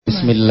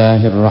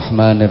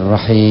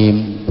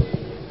Bismillahirrahmanirrahim.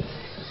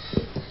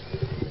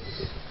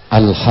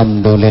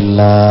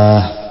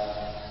 Alhamdulillah,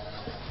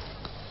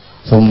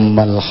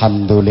 Tsummal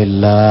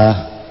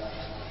hamdulillah,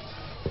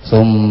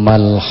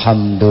 Tsummal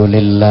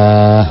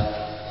hamdulillah,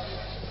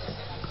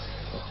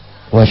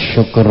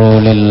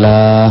 Wasyukru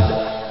lillah,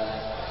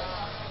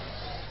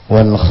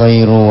 Wal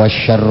khairu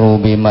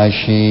wasyarru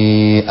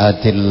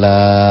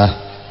bimasyiatillah.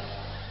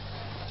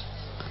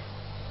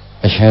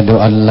 Asyhadu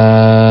an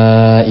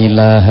la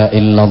ilaha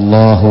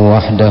illallah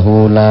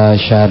wahdahu la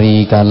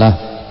syarikalah,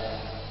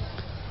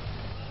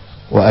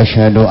 wa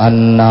asyhadu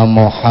anna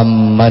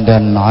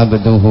Muhammadan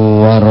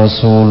abduhu wa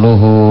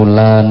rasuluhu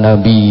la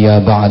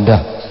nabiyya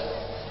ba'dah.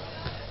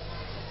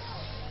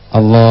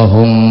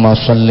 Allahumma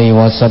salli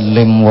wa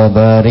sallim wa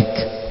barik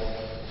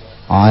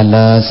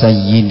ala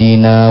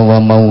sayyidina wa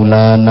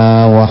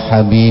maulana wa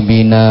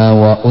habibina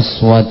wa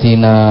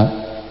uswatina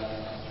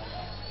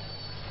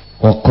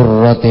wa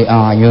qurrati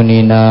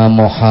a'yunina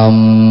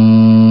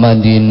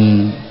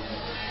Muhammadin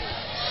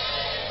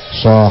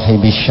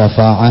sahibis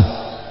syafa'ah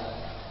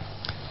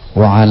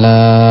wa ala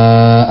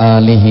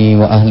alihi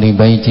wa ahli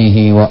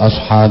baitihi wa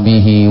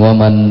ashabihi wa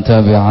man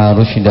tabi'a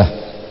rusydah.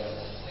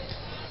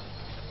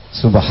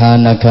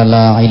 Subhanaka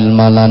la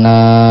ilma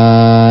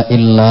lana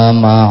illa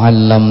ma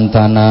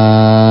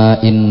 'allamtana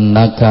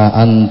innaka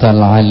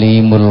antal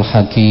alimul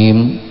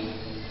hakim.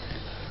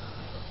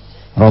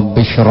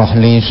 Rabbi shrah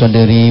li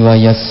sadri wa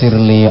yassir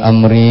li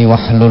amri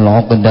wahlul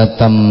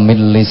 'uqdatam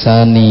min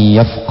lisani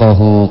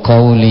yafqahu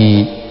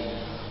qawli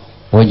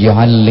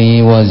waj'al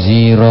li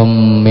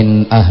waziram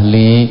min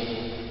ahli.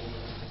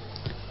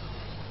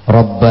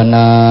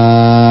 Rabbana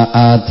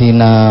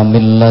atina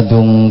min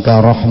ladunka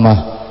rahmah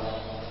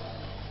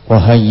wa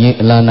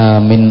hayyi'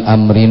 lana min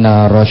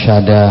amrina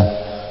rasyada.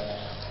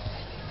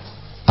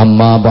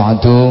 Amma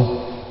ba'du,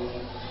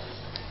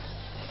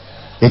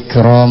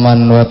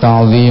 ikraman wa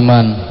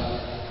ta'ziman,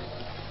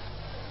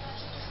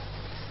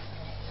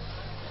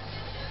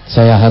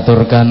 saya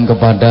haturkan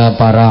kepada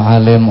para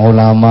alim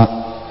ulama,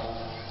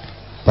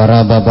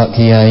 para bapak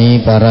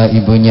kiai, para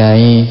ibu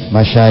nyai,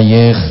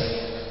 masyayikh,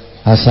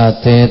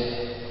 asatid,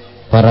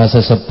 para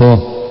sesepuh,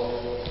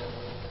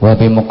 wa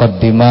bi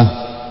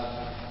muqaddimah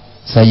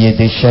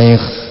Sayyidi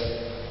Syekh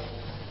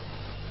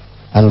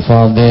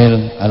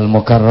Al-Fadil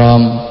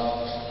Al-Mukarram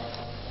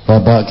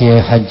Bapak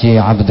Kiai Haji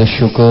Abdus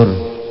Syukur,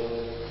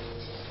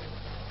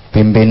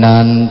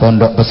 pimpinan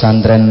Pondok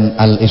Pesantren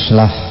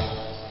Al-Islah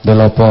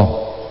Delopo,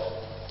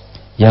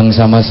 yang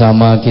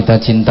sama-sama kita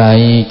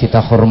cintai,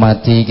 kita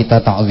hormati, kita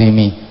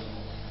ta'zimi.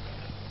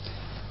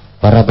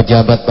 Para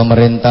pejabat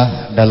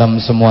pemerintah dalam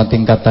semua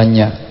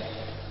tingkatannya,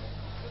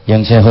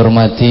 yang saya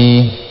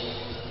hormati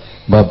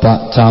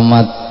Bapak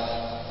Camat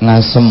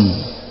Ngasem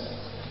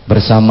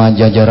bersama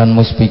jajaran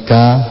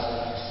Muspika,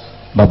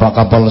 Bapak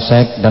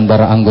Kapolsek dan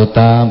para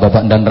anggota,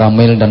 Bapak Dan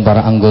Ramil dan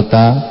para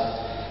anggota.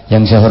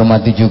 Yang saya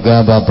hormati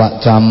juga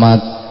Bapak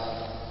Camat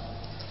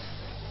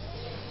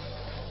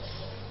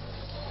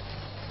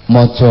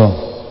Mojo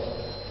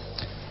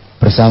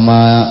bersama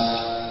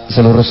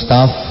seluruh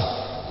staf,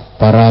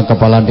 para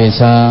kepala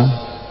desa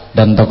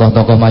dan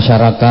tokoh-tokoh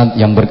masyarakat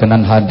yang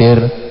berkenan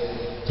hadir.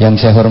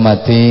 Yang saya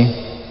hormati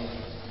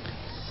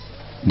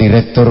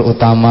Direktur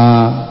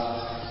Utama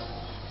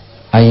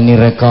Aini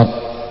Rekod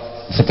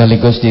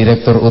sekaligus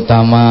Direktur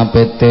Utama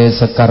PT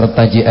Sekar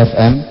Taji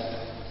FM,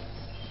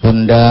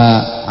 Bunda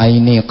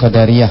Aini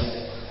Qadariyah,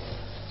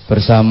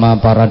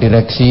 bersama para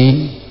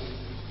direksi,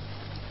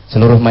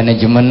 seluruh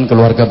manajemen,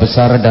 keluarga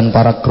besar dan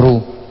para kru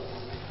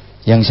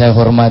yang saya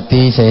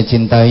hormati, saya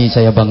cintai,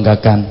 saya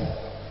banggakan.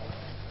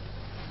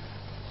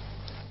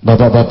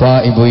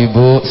 Bapak-bapak,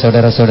 ibu-ibu,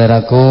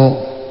 saudara-saudaraku,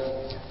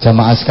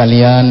 jamaah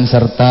sekalian,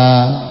 serta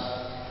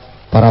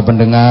para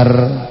pendengar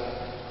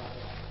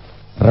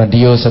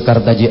Radio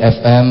Sekar Taji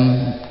FM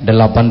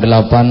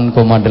 88,8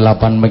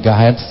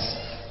 MHz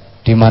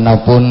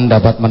dimanapun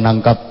dapat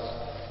menangkap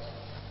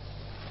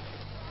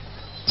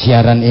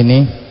siaran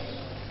ini.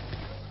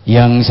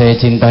 Yang saya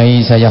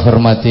cintai, saya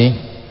hormati,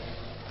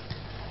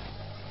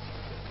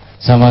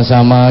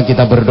 sama-sama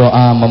kita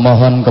berdoa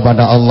memohon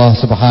kepada Allah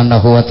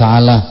Subhanahu wa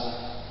ta'ala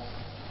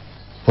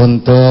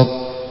untuk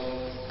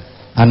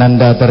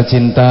ananda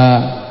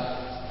tercinta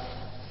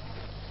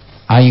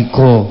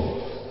Aiko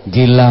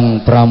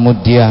Gilang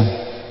Pramudya,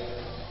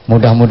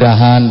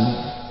 mudah-mudahan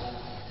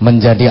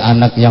menjadi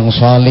anak yang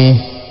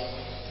salih,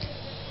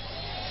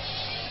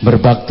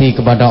 berbakti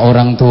kepada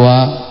orang tua,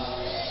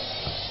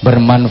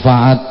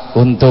 bermanfaat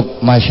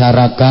untuk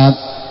masyarakat,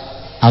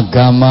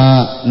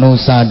 agama,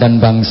 nusa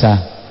dan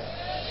bangsa.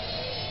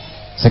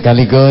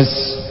 Sekaligus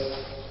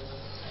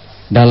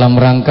dalam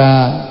rangka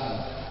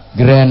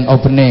grand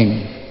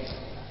opening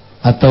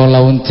atau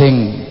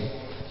launching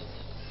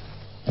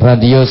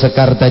Radio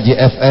Sekar Taji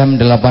FM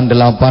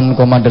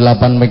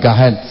 88,8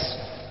 MHz,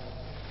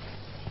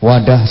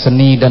 wadah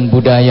seni dan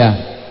budaya,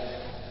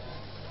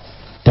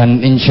 dan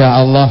insya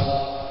Allah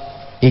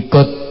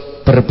ikut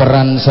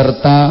berperan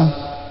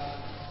serta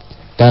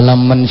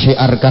dalam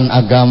mensyiarkan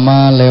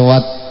agama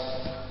lewat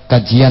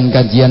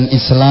kajian-kajian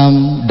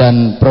Islam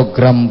dan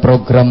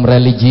program-program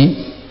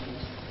religi.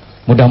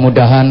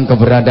 Mudah-mudahan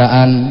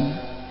keberadaan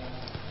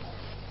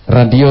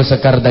Radio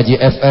Sekar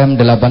Daji FM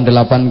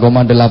 88,8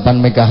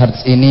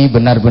 MHz ini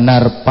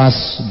benar-benar pas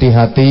di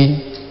hati,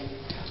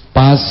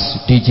 pas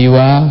di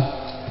jiwa,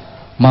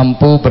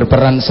 mampu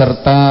berperan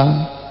serta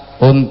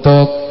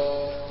untuk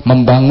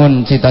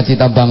membangun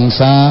cita-cita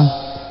bangsa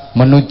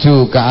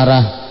menuju ke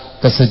arah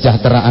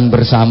kesejahteraan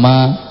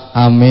bersama.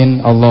 Amin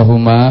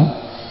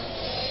Allahumma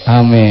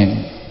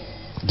amin.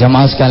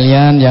 Jamaah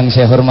sekalian yang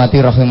saya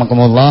hormati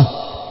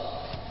rahimakumullah,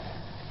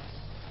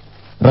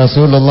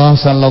 Rasulullah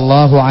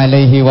sallallahu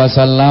alaihi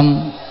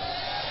wasallam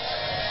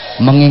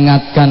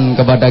mengingatkan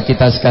kepada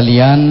kita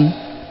sekalian,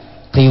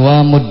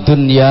 qiwamud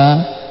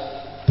dunya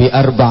bi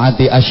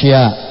arba'ati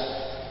asya,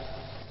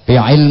 bi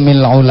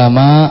ilmil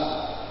ulama,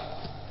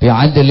 bi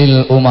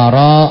adlil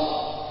umara,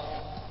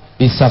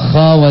 bi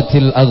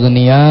sakhawatil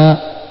aghniya,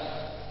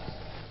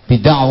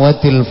 bi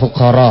da'watil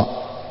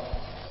fuqara.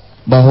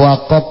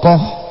 Bahwa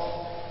kokoh,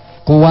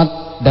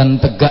 kuat dan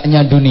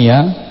tegaknya dunia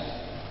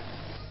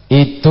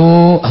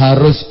itu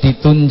harus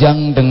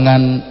ditunjang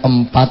dengan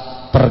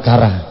 4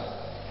 perkara.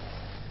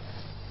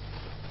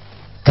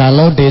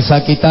 Kalau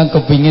desa kita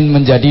kepingin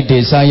menjadi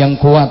desa yang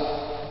kuat,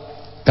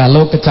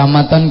 kalau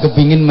kecamatan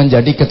kepingin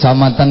menjadi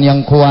kecamatan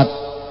yang kuat,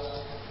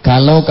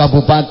 kalau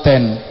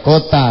kabupaten,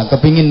 kota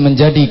kepingin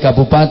menjadi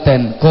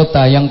kabupaten,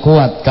 kota yang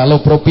kuat,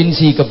 kalau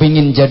provinsi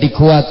kepingin jadi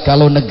kuat,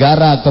 kalau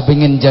negara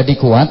kepingin jadi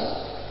kuat,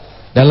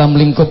 dalam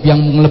lingkup yang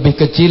lebih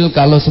kecil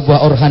kalau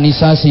sebuah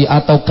organisasi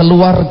atau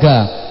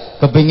keluarga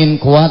kepingin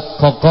kuat,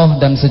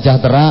 kokoh dan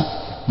sejahtera,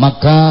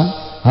 maka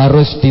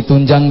harus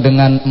ditunjang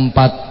dengan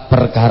 4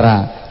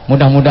 perkara.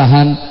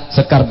 Mudah-mudahan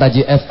Sekar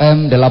Daji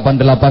FM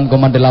 88,8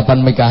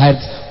 MHz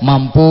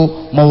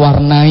mampu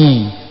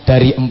mewarnai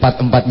dari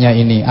 4-4-nya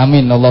ini.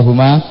 Amin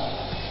Allahumma.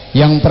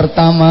 Yang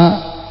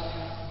pertama,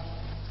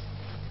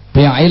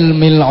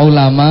 bi'ilmil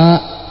ulama,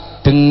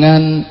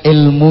 dengan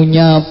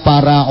ilmunya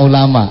para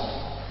ulama.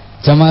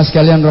 Jamaah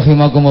sekalian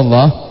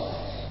rahimakumullah,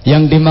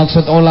 yang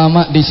dimaksud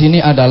ulama di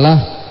sini adalah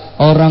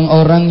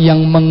orang-orang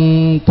yang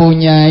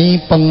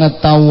mempunyai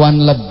pengetahuan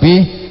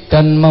lebih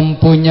dan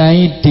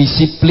mempunyai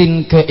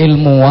disiplin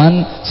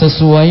keilmuan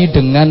sesuai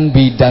dengan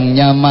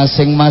bidangnya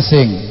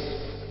masing-masing.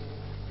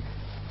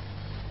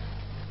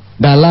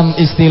 Dalam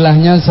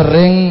istilahnya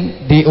sering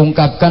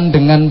diungkapkan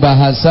dengan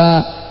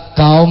bahasa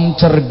kaum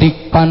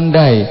cerdik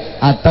pandai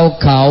atau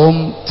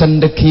kaum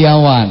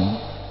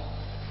cendekiawan.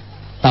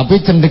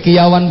 Tapi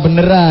cendekiawan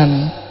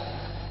beneran.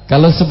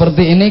 Kalau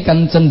seperti ini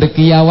kan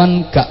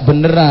cendekiawan gak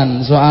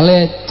beneran,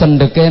 soalnya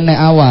cendeke nek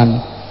awan,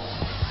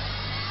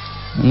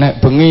 nek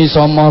bengi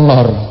iso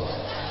molor.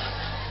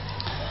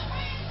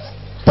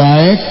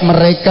 Baik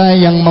mereka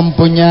yang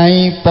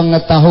mempunyai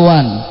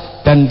pengetahuan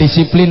dan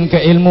disiplin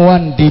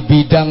keilmuan di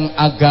bidang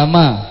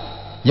agama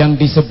yang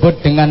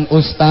disebut dengan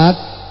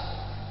ustadz,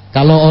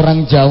 kalau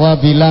orang Jawa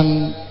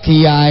bilang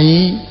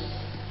kiai,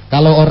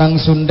 kalau orang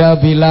Sunda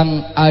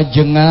bilang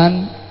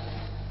ajengan,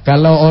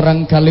 kalau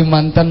orang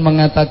Kalimantan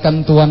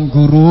mengatakan tuan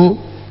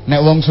guru, nek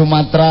wong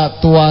Sumatera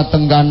tua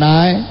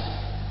tengganai.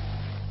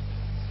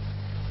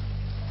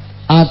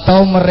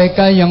 Atau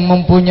mereka yang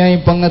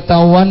mempunyai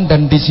pengetahuan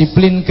dan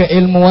disiplin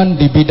keilmuan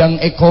di bidang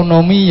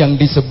ekonomi yang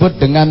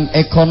disebut dengan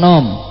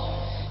ekonom,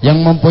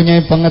 yang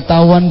mempunyai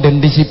pengetahuan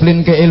dan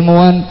disiplin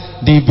keilmuan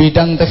di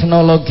bidang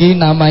teknologi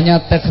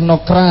namanya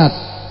teknokrat,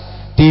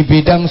 di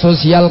bidang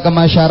sosial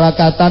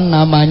kemasyarakatan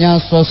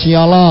namanya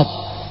sosiolog,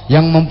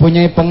 yang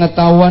mempunyai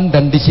pengetahuan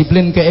dan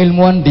disiplin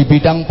keilmuan di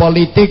bidang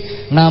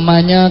politik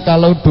namanya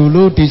kalau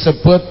dulu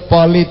disebut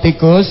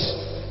politikus,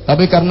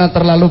 tapi karena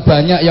terlalu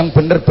banyak yang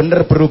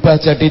benar-benar berubah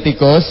jadi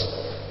tikus,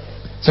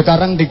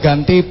 sekarang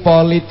diganti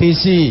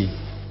politisi.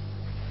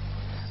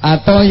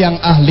 Atau yang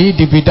ahli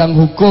di bidang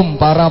hukum,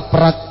 para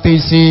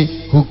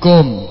praktisi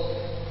hukum.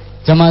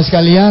 Jemaah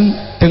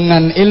sekalian,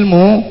 dengan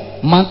ilmu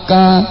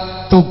maka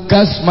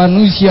tugas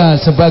manusia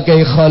sebagai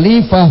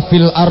khalifah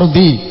fil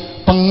ardi,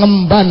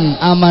 pengemban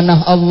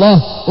amanah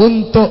Allah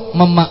untuk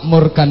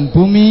memakmurkan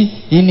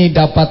bumi ini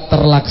dapat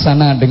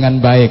terlaksana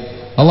dengan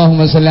baik.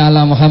 Allahumma sholli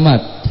ala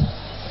Muhammad.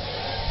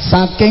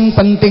 Saking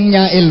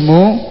pentingnya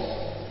ilmu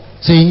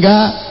sehingga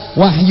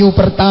wahyu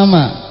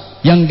pertama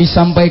yang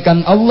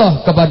disampaikan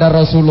Allah kepada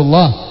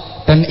Rasulullah,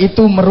 dan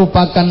itu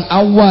merupakan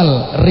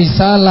awal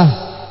risalah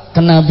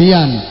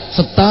kenabian,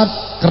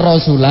 start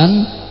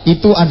kerasulan,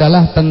 itu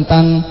adalah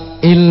tentang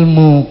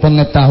ilmu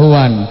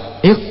pengetahuan.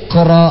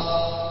 Iqra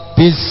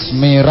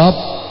bismi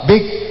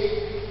rabbik,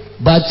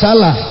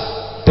 bacalah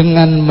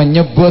dengan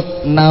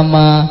menyebut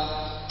nama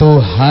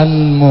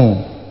Tuhanmu.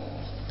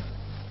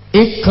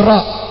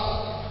 Iqra,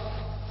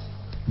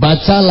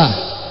 bacalah.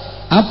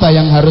 Apa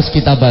yang harus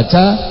kita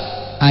baca?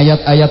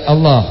 Ayat-ayat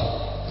Allah.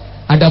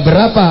 Ada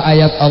berapa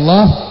ayat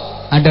Allah?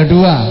 Ada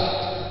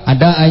 2.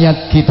 Ada ayat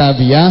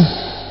kitabiah,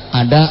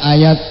 ada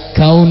ayat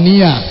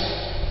kauniyah.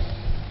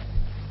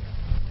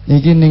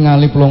 Iki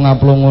ningali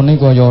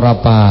plonga-plongone kaya ora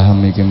paham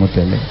iki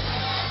modele.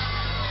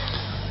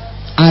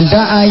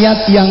 Ada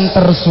ayat yang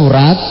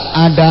tersurat,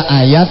 ada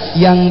ayat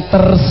yang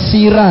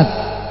tersirat.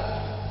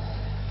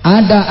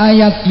 Ada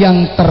ayat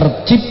yang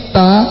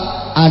tercipta,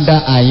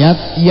 ada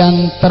ayat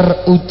yang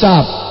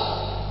terucap.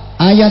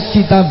 Ayat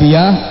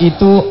kitabiah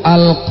itu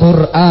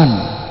Al-Quran,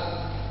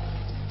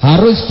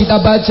 harus kita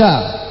baca.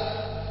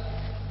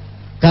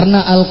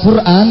 Karena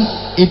Al-Quran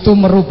itu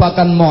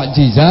merupakan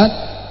mukjizat,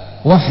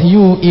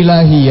 wahyu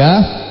ilahiyah,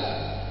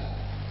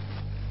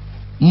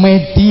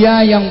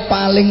 media yang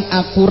paling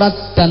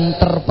akurat dan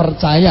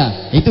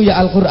terpercaya. Itu ya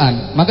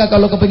Al-Quran. Maka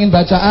kalau kepingin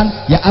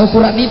bacaan, ya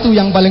Al-Quran itu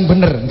yang paling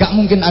benar. Gak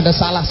mungkin ada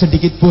salah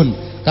sedikit pun.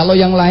 Kalau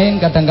yang lain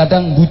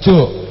kadang-kadang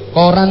bujuk,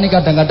 koran ini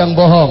kadang-kadang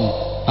bohong.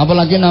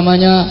 Apalagi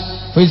namanya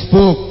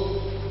Facebook,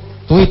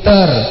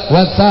 Twitter,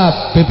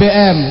 WhatsApp,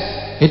 BBM,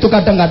 itu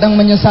kadang-kadang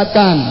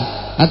menyesatkan.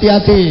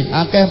 Hati-hati,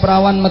 akeh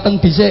perawan meteng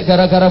dhisik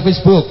gara-gara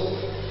Facebook.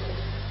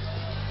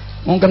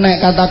 Wong kena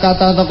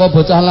kata-kata teko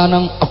bocah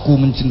lanang, aku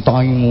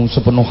mencintaimu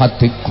sepenuh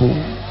hatiku.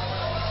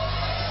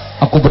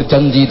 Aku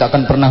berjanji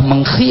takkan pernah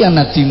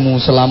mengkhianatimu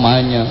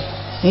selamanya.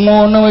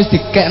 Ngono wis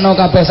dikekno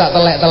kabeh sak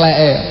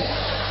telek-teleke.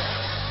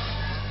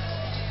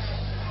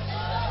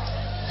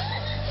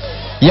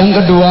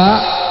 Yang kedua,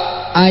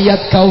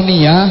 ayat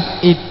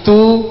kauniyah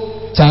itu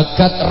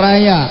jagat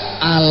raya,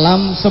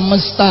 alam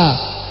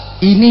semesta.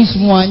 Ini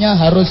semuanya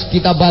harus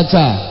kita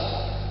baca.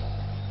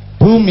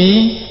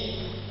 Bumi,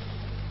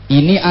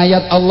 ini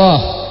ayat Allah,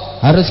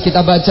 harus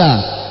kita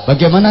baca.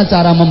 Bagaimana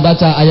cara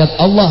membaca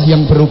ayat Allah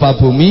yang berupa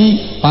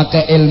bumi?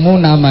 Pakai ilmu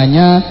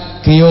namanya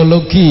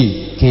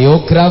geologi,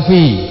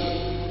 geografi.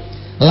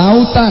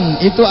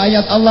 Lautan, itu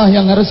ayat Allah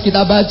yang harus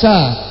kita baca.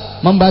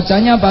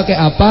 Membacanya pakai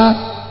apa?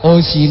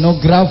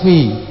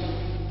 Oceanografi.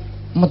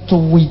 Metu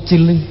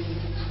wicil.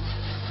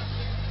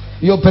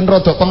 Yo ben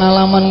rodok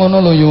pengalaman ngono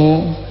lho yo.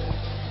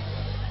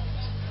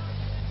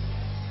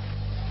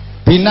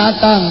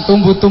 Binatang,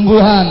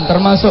 tumbuh-tumbuhan,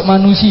 termasuk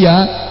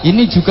manusia,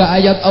 ini juga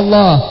ayat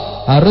Allah,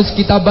 harus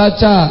kita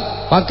baca.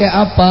 Pakai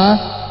apa?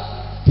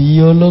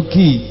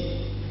 Biologi.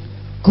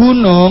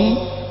 Gunung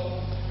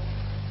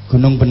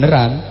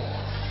beneran,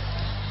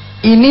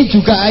 ini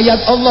juga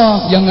ayat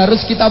Allah yang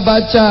harus kita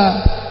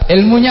baca.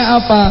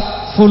 Ilmunya apa?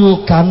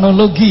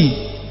 Vulkanologi.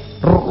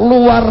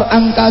 Luar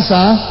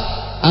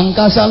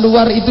angkasa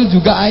luar itu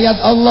juga ayat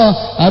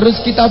Allah,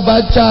 harus kita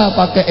baca.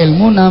 Pakai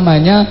ilmu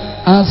namanya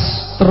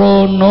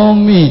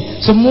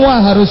astronomi. Semua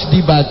harus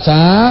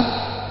dibaca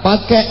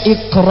pakai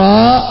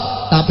Iqra,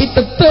 tapi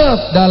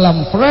tetap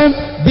dalam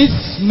frame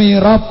Bismi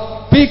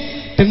Rabbik,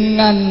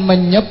 dengan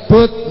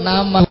menyebut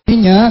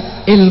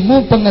namanya.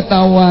 Ilmu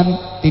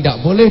pengetahuan tidak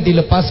boleh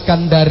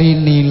dilepaskan dari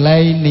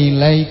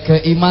nilai-nilai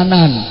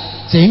keimanan.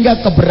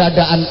 Sehingga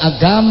keberadaan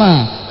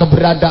agama,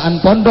 keberadaan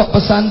pondok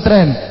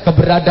pesantren,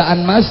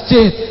 keberadaan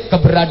masjid,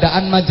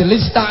 keberadaan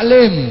majelis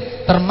taklim,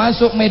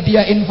 termasuk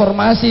media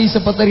informasi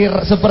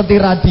seperti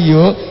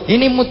radio,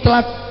 ini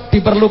mutlak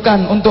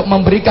diperlukan untuk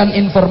memberikan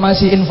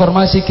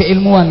informasi-informasi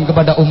keilmuan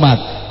kepada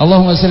umat.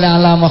 Allahumma sholli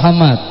ala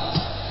Muhammad.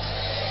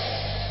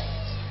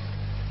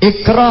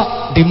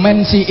 Iqra,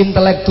 dimensi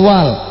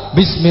intelektual.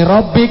 Bismi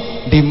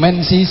Rabbik,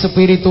 dimensi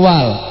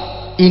spiritual.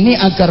 Ini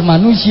agar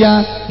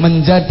manusia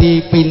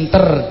menjadi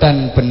pinter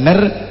dan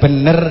benar,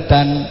 benar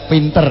dan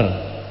pinter.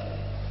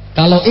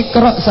 Kalau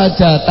Iqra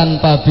saja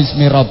tanpa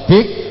Bismi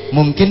Rabbik,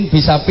 mungkin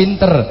bisa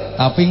pinter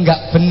tapi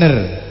enggak bener.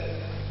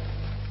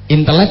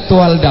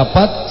 Intelektual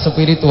dapat,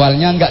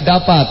 spiritualnya enggak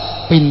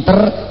dapat.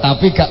 Pinter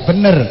tapi enggak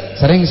bener.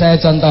 Sering saya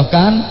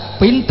contohkan,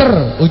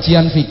 pinter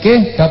ujian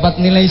fikih dapat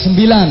nilai 9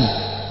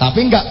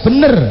 tapi enggak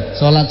bener,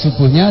 sholat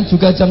subuhnya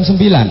juga jam 9.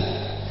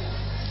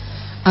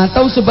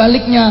 Atau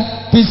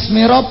sebaliknya,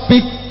 Bismi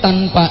Rabbik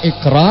tanpa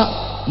Iqra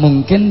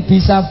mungkin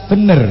bisa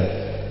bener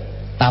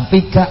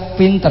tapi gak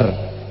pinter.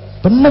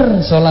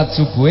 Bener sholat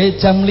subuhnya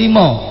jam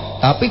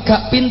 5 tapi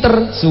gak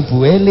pinter,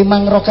 subuhnya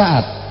 5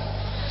 rakaat.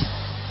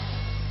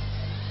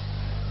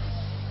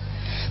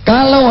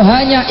 Kalau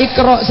hanya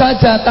Iqra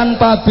saja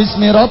tanpa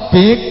Bismi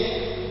Rabbik,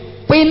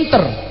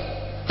 pinter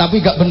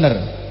tapi gak bener.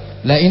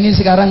 Lah ini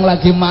sekarang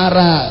lagi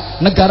marah.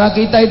 Negara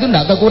kita itu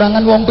ndak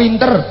kekurangan wong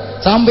pinter.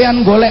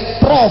 Sampean golek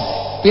prof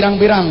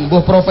pirang-pirang,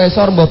 mbuh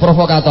profesor, mbuh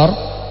provokator.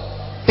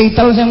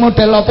 Titel yang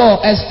model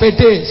apa?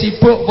 SPD,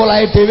 sibuk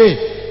polahe dhewe.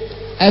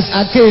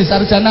 SAG,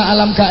 sarjana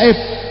alam gaib.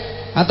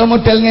 Atau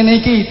model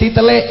ngene iki,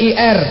 titele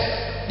IR,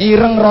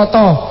 ireng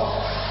roto.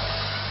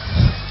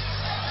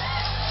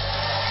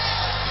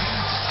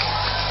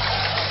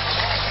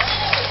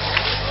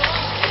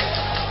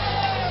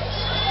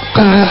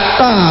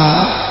 Kata.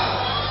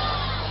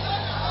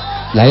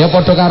 Lah ya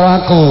padha karo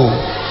aku.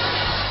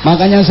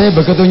 Makanya saya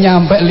begitu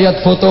nyampe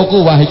lihat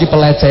fotoku, wah iki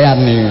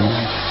pelecehan nih.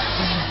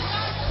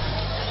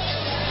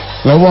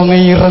 Lah wong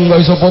ireng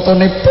kok iso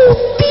fotone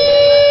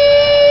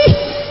putih.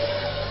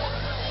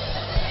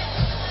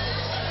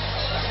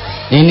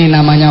 Ini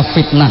namanya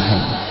fitnah.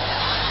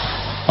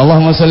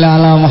 Allahumma sholli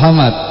ala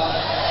Muhammad.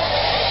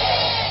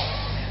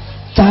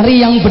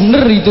 Cari yang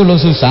bener itu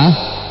loh susah.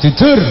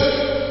 Jujur,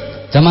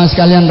 jamaah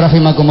sekalian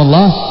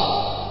rahimakumullah,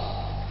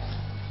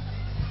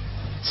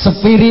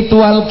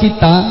 spiritual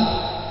kita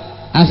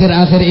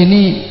akhir-akhir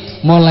ini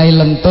mulai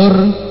lentur,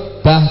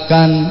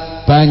 bahkan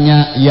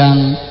banyak yang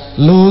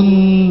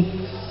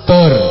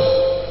luntur.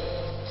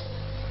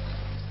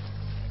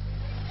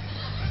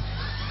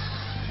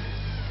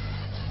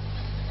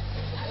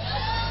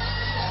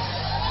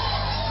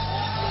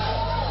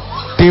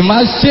 Di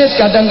masjid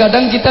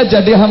kadang-kadang kita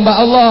jadi hamba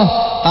Allah,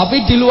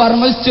 tapi di luar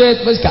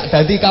masjid wis gak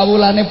dadi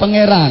kawulane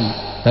pangeran,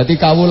 dadi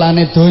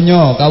kawulane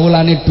donya,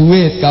 kawulane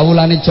duit,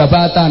 kawulane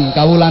jabatan,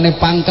 kawulane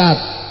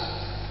pangkat.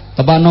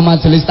 Tepano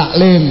majelis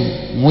taklim,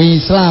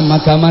 Islam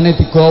agamane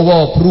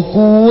digawa,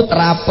 brukut,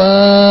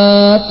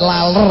 rapet,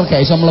 laler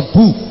gak iso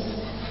mlebu.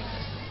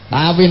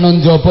 Tapi non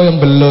jopo yang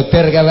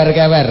beloder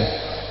kewer-kewer.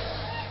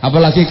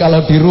 Apalagi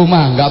kalau di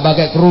rumah nggak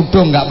pakai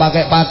kerudung, nggak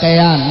pakai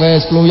pakaian,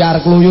 wes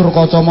keluyar-keluyur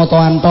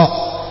kacamataan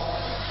tok.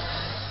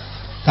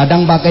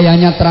 Kadang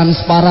pakaiannya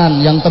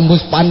transparan, yang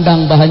tembus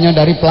pandang bahannya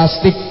dari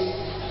plastik.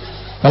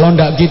 Kalau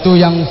ndak gitu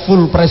yang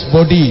full press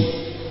body,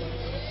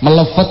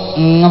 melevet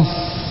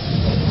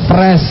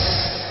ngefresh.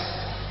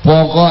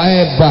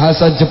 Pokoknya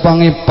bahasa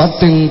Jepangnya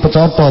pating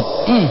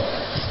pecotot.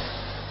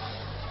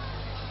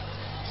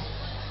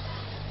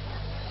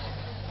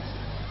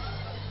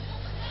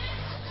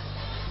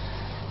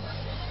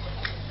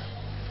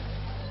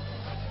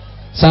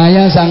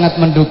 Saya sangat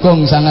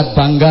mendukung, sangat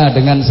bangga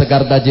dengan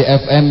Sekarta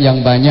JFM yang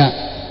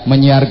banyak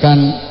menyiarkan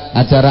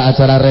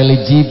acara-acara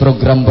religi,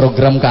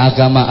 program-program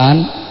keagamaan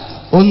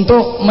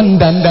untuk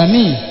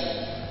mendandani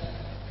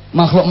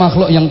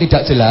makhluk-makhluk yang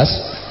tidak jelas,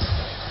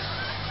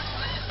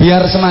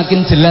 biar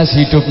semakin jelas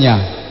hidupnya.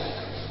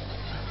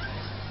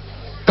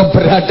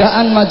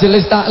 Keberadaan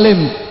majelis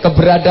taklim,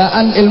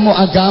 keberadaan ilmu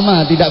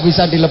agama tidak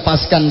bisa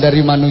dilepaskan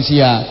dari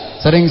manusia.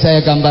 Sering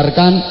saya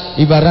gambarkan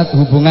ibarat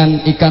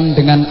hubungan ikan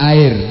dengan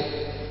air.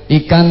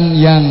 Ikan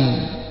yang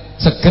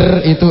seger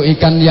itu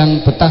ikan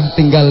yang betah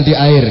tinggal di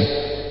air.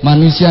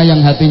 Manusia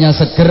yang hatinya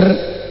seger,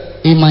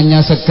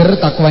 imannya seger,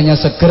 takwanya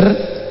seger,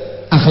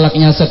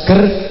 akhlaknya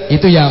seger,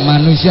 itu ya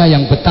manusia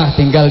yang betah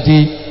tinggal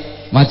di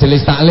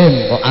majelis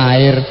taklim. Kok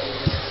air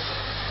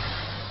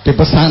di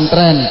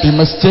pesantren, di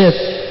masjid,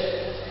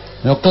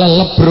 yo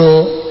kelelep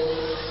bro.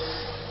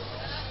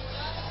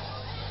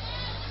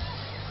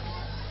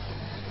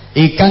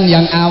 Ikan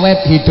yang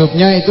awet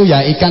hidupnya itu ya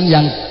ikan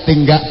yang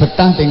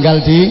betah tinggal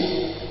di,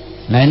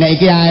 nah ini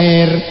iki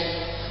air.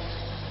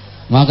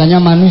 Makanya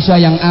manusia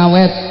yang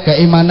awet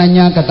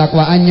keimanannya,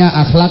 ketakwaannya,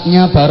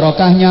 akhlaknya,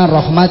 barokahnya,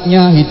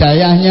 rahmatnya,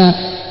 hidayahnya,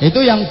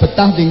 itu yang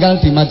betah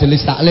tinggal di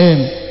majelis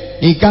taklim.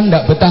 Ikan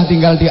ndak betah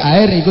tinggal di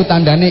air, itu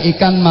tandane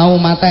ikan mau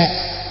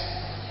mate.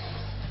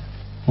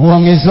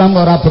 Wong Islam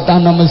ora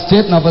betah no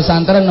masjid, no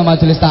pesantren, no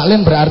majelis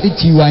taklim, berarti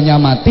jiwanya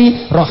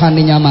mati,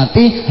 rohaninya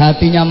mati,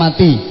 hatinya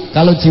mati.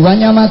 Kalau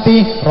jiwanya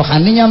mati,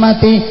 rohaninya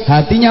mati,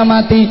 hatinya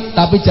mati,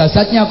 tapi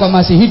jasadnya kok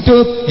masih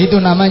hidup,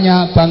 itu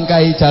namanya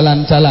bangkai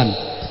jalan-jalan.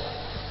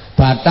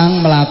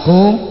 Batang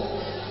melaku.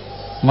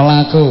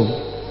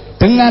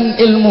 Dengan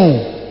ilmu,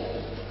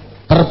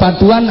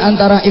 perpaduan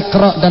antara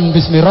Iqra dan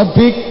Bismi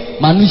Rabbik,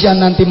 manusia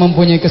nanti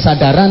mempunyai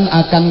kesadaran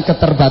akan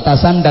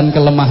keterbatasan dan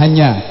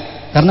kelemahannya.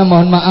 Karena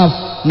mohon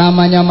maaf,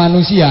 namanya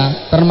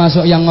manusia,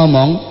 termasuk yang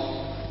ngomong,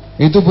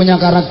 itu punya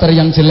karakter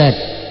yang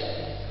jelek.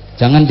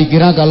 Jangan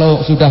dikira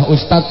kalau sudah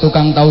ustadz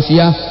tukang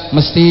tausiah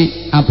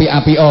mesti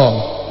api-api-o.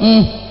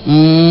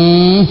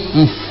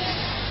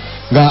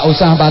 Gak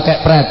usah pakai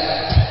pret.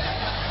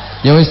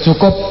 Ya wis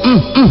cukup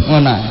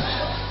ngono.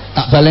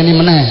 Tak baleni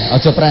meneh,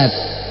 aja pret.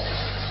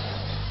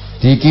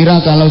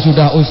 Dikira kalau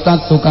sudah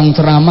ustadz tukang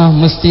ceramah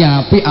mesti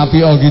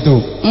api-api-o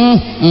gitu.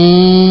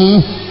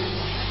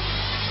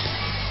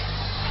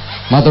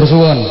 Matur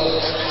suwun.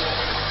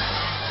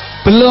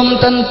 Belum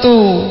tentu.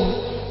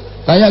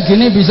 Kayak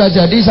gini bisa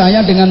jadi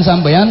saya dengan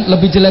sampean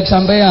lebih jelek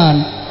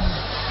sampean.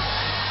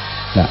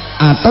 Nah,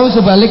 atau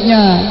sebaliknya,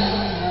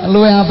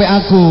 luwe apik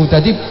aku.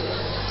 Jadi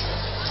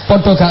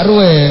padha gak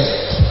ruwe.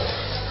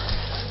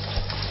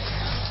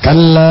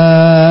 Kalla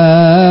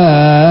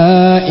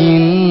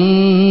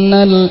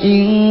innal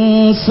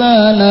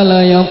insana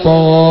la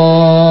yatgha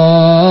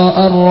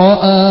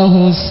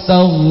ar-ra'ahu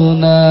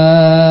istaghna.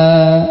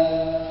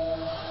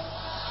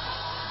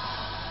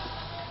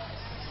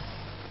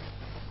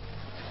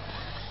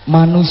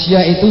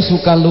 Manusia itu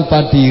suka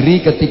lupa diri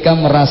ketika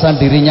merasa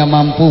dirinya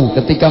mampu,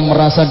 ketika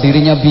merasa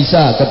dirinya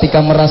bisa, ketika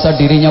merasa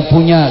dirinya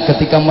punya,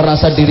 ketika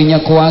merasa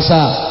dirinya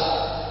kuasa.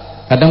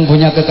 Kadang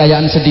punya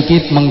kekayaan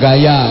sedikit,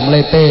 menggaya,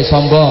 melete,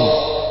 sombong.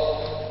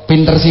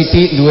 Pinter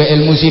sidik, duwe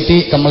ilmu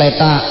sidik,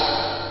 kemeletak,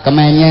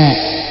 kemenyek.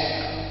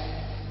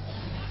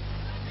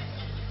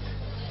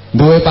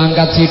 Duwe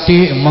pangkat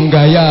sidik,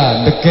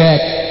 menggaya,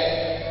 degek.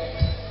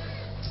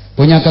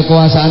 Punya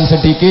kekuasaan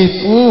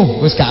sedikit,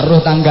 wis gak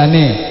roh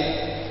tanggane.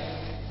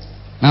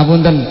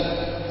 Ngapunten,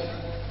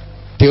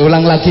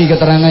 diulang lagi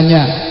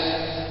keterangannya.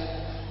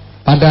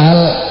 Padahal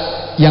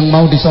yang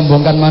mau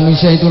disombongkan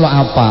manusia itu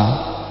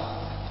apa?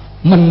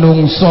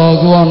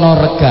 Menungso ku ana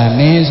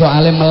regane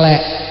soale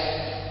melek.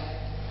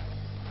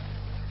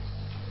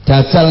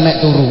 Jajal nek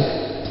turu.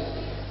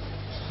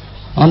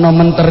 Ana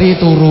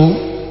menteri turu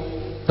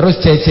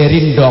terus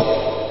jejerin ndok.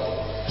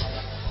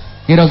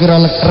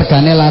 Kira-kira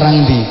regane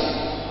larang ndi?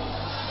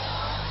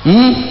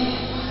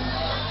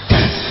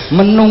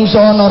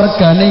 Menungso ana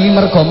regane iki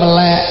mergo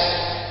melek.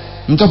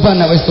 Coba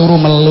nek wis turu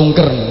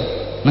melungker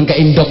nang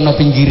keindokno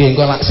pinggire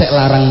engko lak sek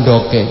larang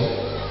ndoke.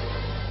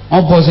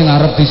 Apa sing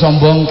arep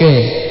disombongke?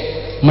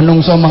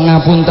 Menungso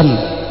mengapunten.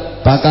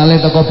 Bakale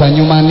teko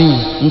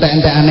Banyumani,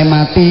 entek-entekane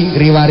mati,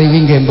 riwariwi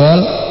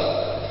gembol.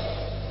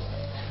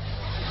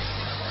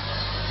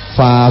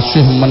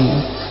 Fasih men.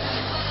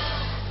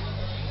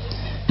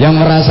 Yang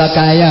merasa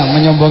kaya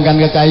menyombongkan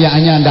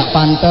kekayaannya ndak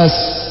pantas.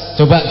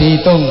 Coba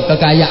dihitung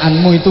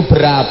kekayaanmu itu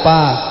berapa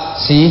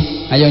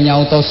sih? Ayo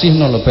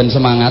nyautosihno lho ben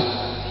semangat.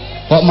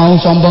 Kok mau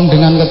sombong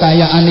dengan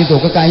kekayaan itu?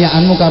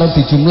 Kekayaanmu kalau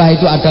dijumlah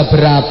itu ada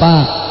berapa?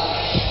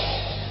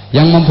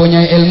 Yang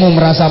mempunyai ilmu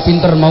merasa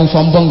pinter mau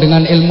sombong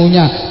dengan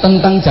ilmunya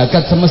tentang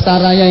jagat semesta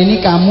raya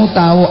ini, kamu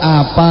tahu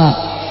apa?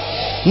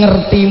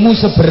 Ngertimu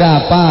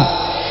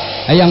seberapa?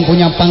 Yang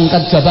punya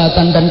pangkat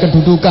jabatan dan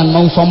kedudukan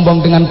mau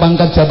sombong dengan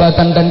pangkat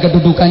jabatan dan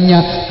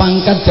kedudukannya.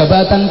 Pangkat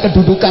jabatan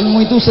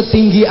kedudukanmu itu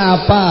setinggi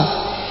apa?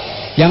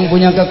 Yang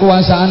punya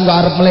kekuasaan kok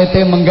arep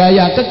melete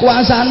menggaya.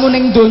 Kekuasaanmu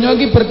ning donya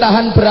iki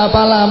bertahan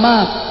berapa lama?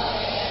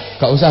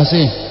 Gak usah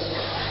sih.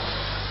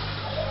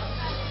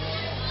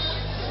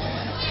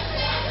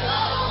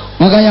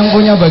 Maka yang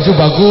punya baju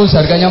bagus,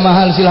 harganya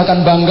mahal,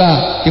 silakan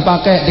bangga,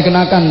 dipakai,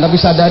 dikenakan. Tapi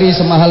sadari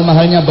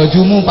semahal-mahalnya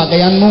bajumu,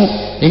 pakaianmu,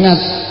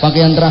 ingat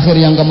pakaian terakhir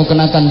yang kamu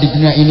kenakan di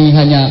dunia ini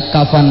hanya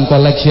kafan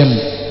collection.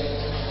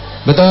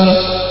 Betul?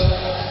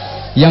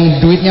 Yang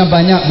duitnya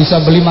banyak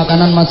bisa beli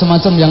makanan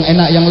macam-macam yang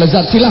enak, yang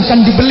lezat,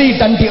 silahkan dibeli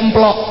dan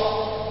diemplok.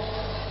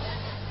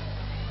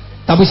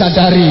 Tapi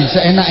sadari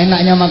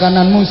seenak-enaknya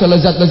makananmu,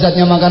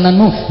 selezat-lezatnya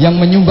makananmu, yang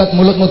menyumbat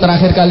mulutmu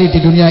terakhir kali di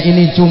dunia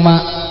ini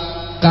cuma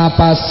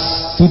kapas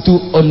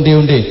duduk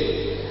onde-onde.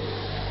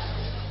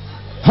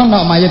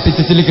 Ana mayat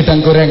dijejeli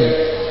gedang goreng.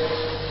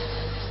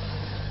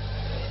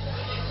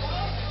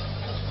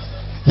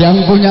 Yang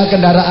punya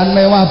kendaraan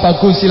mewah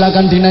bagus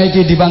silakan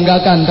dinaiki,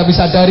 dibanggakan, tapi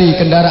sadari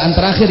kendaraan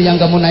terakhir yang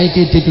kamu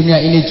naiki di dunia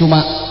ini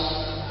cuma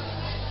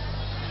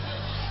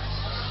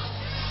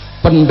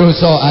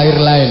pendoso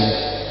airline.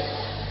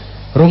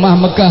 Rumah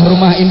megah,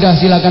 rumah indah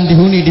silakan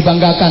dihuni,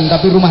 dibanggakan,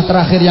 tapi rumah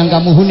terakhir yang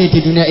kamu huni di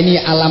dunia ini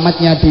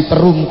alamatnya di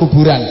perum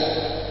kuburan.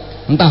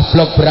 Entah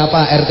blok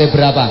berapa, RT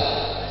berapa.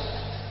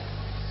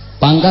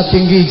 Pangkat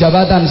tinggi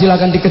jabatan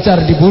silakan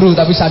dikejar, diburu,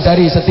 tapi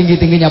sadari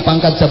setinggi-tingginya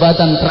pangkat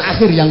jabatan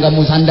terakhir yang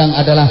kamu sandang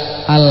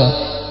adalah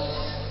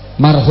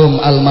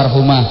almarhum,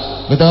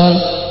 almarhumah. Betul?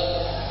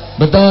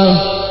 Betul?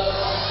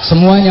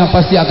 Semuanya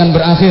pasti akan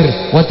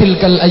berakhir. Wa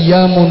tilkal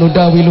ayyamu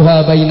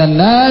nudawiluha bainan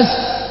nas.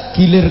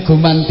 Gilir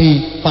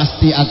gumanti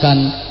pasti akan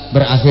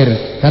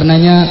berakhir.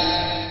 Karenanya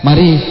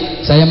mari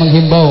saya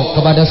menghimbau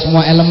kepada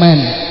semua elemen,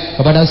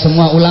 kepada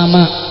semua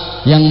ulama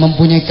yang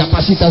mempunyai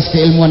kapasitas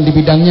keilmuan di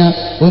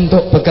bidangnya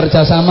untuk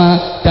bekerja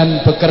sama dan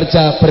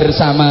bekerja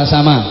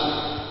bersama-sama.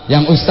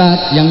 Yang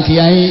ustadz, yang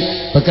kiai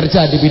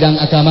bekerja di bidang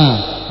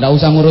agama, nggak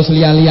usah ngurus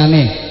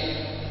liya-liyane.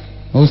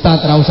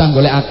 Ustadz nggak usah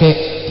golek akik.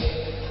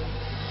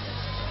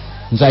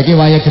 Saiki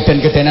waya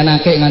geden-gedenan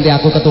akik nganti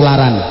aku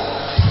ketularan.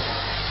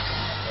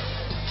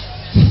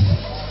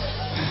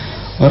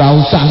 Ora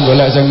usah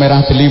golek sing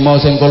merah delima,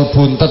 sing kol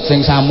buntet,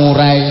 sing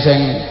samurai,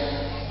 sing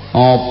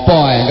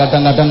apa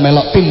kadang-kadang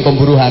melok tim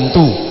pemburu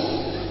hantu.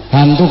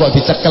 Hantu kok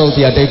dicekel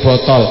diadai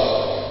botol.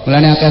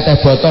 Mulane akeh teh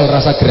botol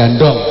rasa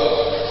grandong,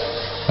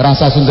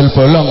 rasa sundel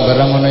bolong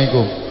barang ngono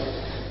iku.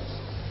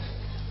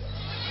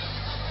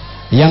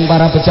 Yang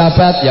para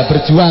pejabat ya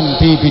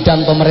berjuang di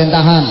bidang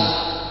pemerintahan,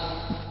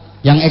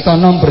 yang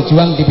ekonom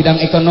berjuang di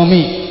bidang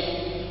ekonomi,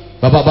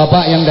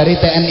 bapak-bapak yang dari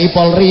TNI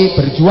Polri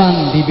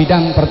berjuang di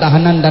bidang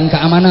pertahanan dan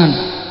keamanan.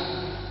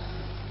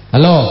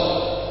 Halo,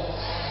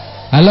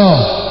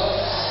 halo.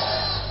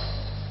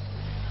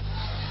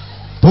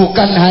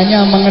 Bukan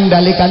hanya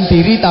mengendalikan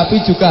diri,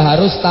 tapi juga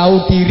harus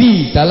tahu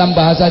diri. Dalam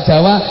bahasa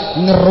Jawa,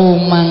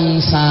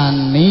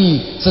 ngerumangsani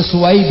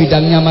sesuai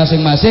bidangnya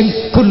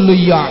masing-masing. Kullu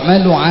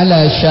ya'malu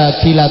ala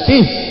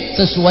syakilatih,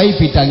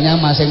 sesuai bidangnya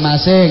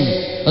masing-masing.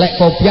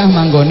 Lek kopiah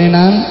manggone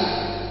nang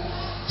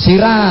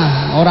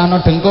sirah, ora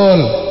ana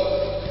dengkul.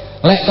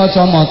 Lek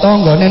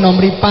kacamata nggone nom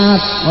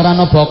mripat, ora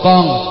ana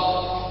bokong.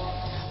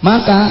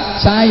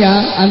 Maka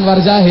saya Anwar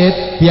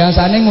Zahid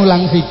biasanya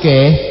ngulang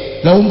fikih.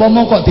 Lah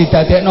umpama kok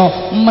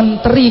didadekno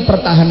Menteri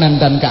Pertahanan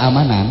dan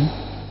Keamanan,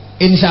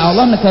 insya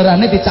Allah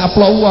negarane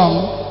dicaplok wong.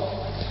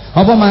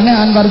 Apa maneh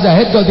Anwar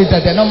Zahid kok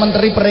didadekno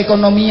Menteri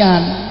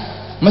Perekonomian,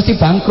 mesti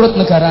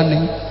bangkrut negarane.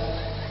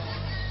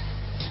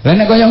 Lah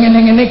nek kaya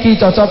ngene-ngene iki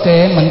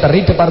cocoke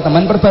Menteri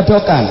Departemen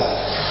Perbadokan.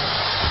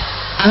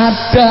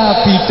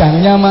 Ada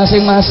bidangnya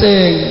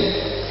masing-masing.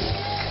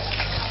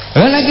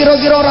 Lah nek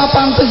kira-kira ora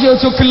pantes ya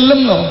aja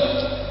gelem lho.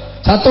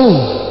 Satu,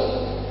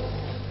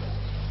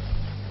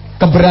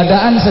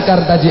 keberadaan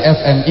Sekar Taji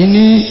FM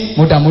ini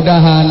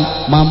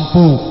mudah-mudahan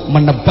mampu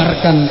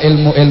menebarkan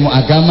ilmu-ilmu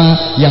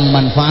agama yang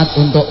manfaat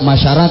untuk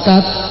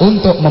masyarakat,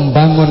 untuk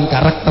membangun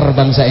karakter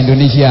bangsa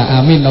Indonesia.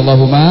 Amin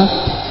Allahumma.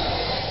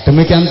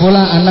 Demikian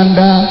pula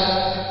Ananda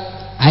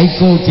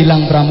Aiko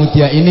Gilang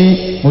Pramudia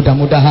ini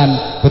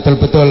mudah-mudahan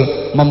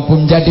betul-betul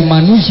menjadi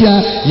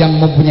manusia yang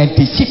mempunyai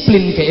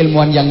disiplin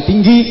keilmuan yang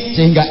tinggi,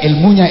 sehingga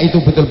ilmunya itu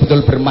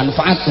betul-betul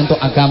bermanfaat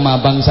untuk agama,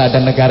 bangsa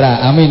dan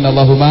negara. Amin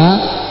Allahumma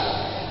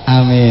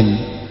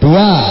amin.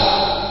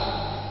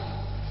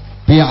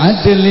 2,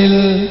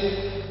 bi'adlil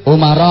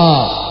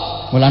umara.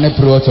 Mulane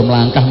bro aja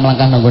melangkah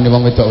nanggone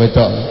wong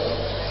wedok-wedok.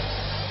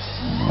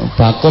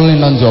 Bakul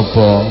nang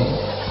njaba.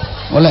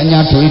 Oleh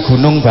nyaduki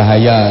gunung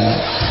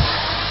bahaya.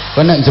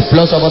 Kowe nek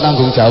jeblos apa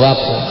tanggung jawab?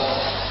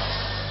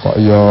 Kok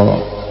ya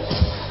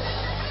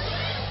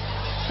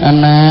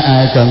enak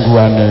ae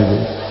gangguane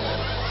iku.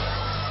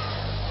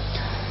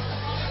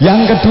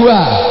 Yang kedua,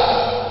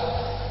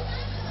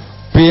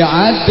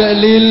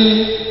 bi'adlil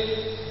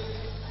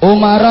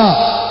umara,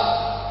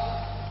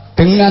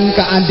 dengan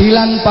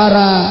keadilan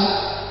para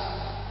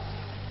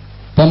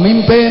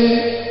pemimpin,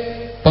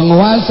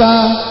 penguasa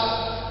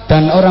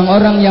dan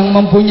orang-orang yang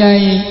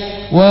mempunyai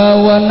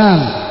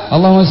wewenang.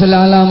 Allahumma shalli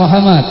ala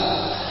Muhammad.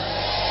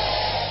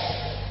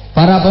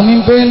 Para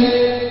pemimpin,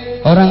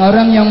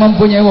 orang-orang yang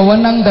mempunyai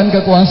wewenang dan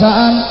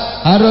kekuasaan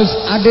harus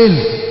adil.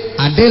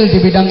 Adil di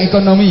bidang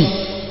ekonomi,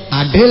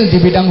 adil di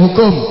bidang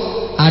hukum,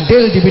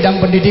 adil di bidang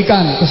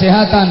pendidikan,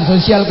 kesehatan,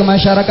 sosial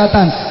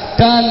kemasyarakatan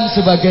dan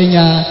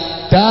sebagainya.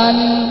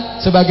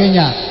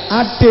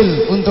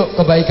 Adil untuk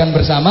kebaikan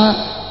bersama,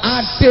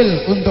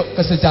 adil untuk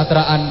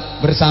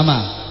kesejahteraan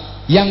bersama.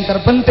 Yang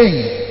terpenting,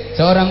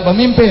 seorang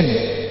pemimpin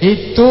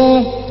itu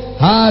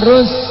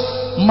harus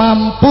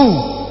mampu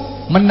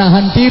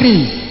menahan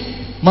diri,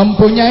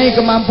 mempunyai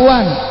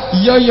kemampuan.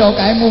 Yo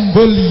kae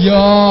mumbul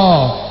yo.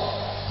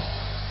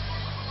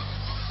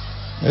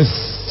 Wis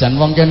jan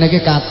wong kene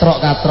iki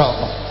katrok-katrok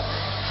kok.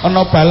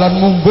 Ana balon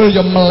mumbul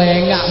yo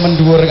melengak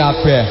mendhuwur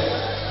kabeh.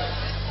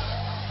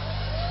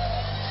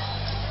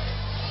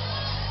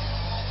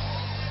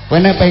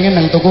 Kowe nek pengen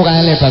nang tuku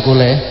kae le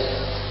bakule.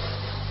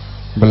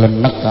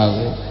 Belenek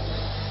aku.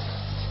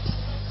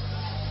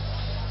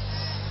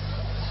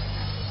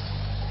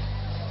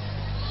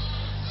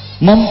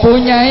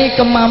 Mempunyai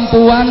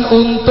kemampuan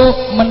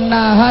untuk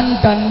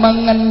menahan dan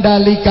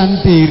mengendalikan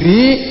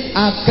diri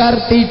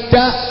agar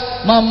tidak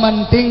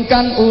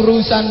mementingkan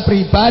urusan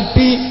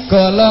pribadi,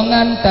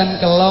 golongan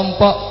dan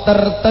kelompok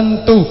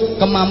tertentu.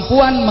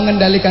 Kemampuan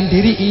mengendalikan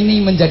diri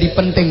ini menjadi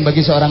penting bagi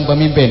seorang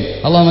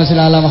pemimpin. Allahumma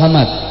shalli ala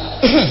Muhammad.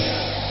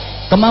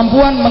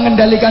 Kemampuan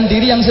mengendalikan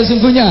diri yang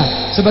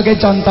sesungguhnya, sebagai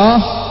contoh,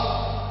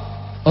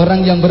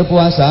 orang yang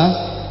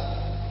berpuasa.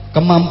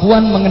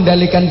 Kemampuan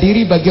mengendalikan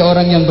diri bagi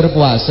orang yang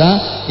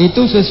berpuasa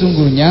itu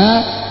sesungguhnya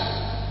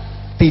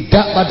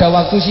tidak pada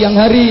waktu siang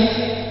hari.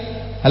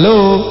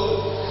 Halo.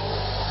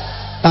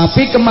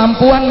 Tapi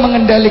kemampuan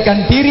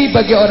mengendalikan diri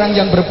bagi orang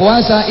yang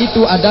berpuasa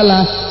itu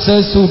adalah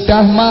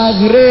sesudah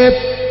maghrib.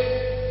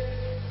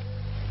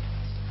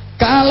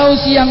 Kalau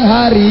siang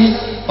hari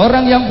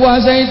orang yang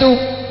puasa itu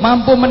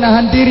mampu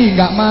menahan diri,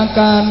 nggak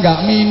makan,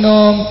 nggak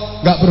minum,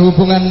 nggak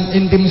berhubungan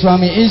intim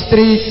suami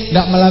istri,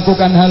 nggak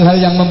melakukan hal-hal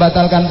yang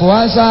membatalkan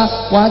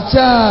puasa,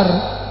 wajar,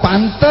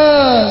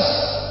 pantes.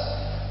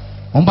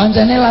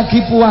 Pancene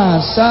lagi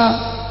puasa,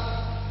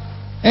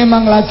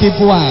 emang lagi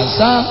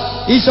puasa,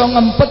 iso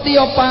ngempet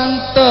ya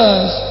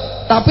pantes.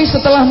 Tapi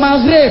setelah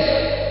maghrib,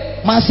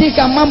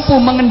 masihkah mampu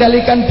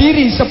mengendalikan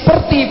diri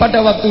seperti pada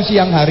waktu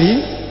siang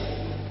hari?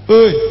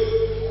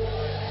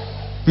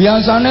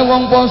 Biasanya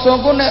wong poso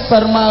ku nek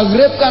bar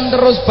maghrib kan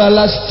terus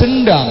balas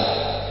dendam.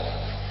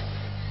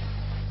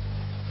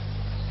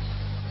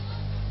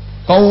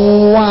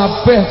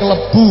 Kabeh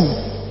kelebu.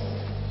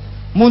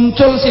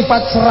 Muncul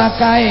sifat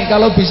serakai,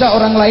 kalau bisa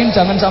orang lain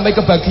jangan sampai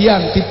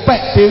kebagian,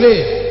 dipek dhewe.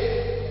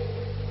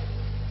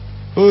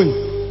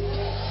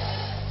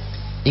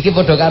 Iki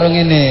padha karo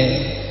ngene.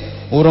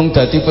 Urung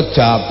dadi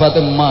pejabat,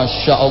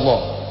 Masya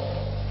Allah,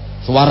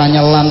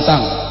 suaranya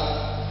lantang,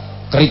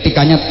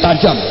 kritikannya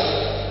tajam,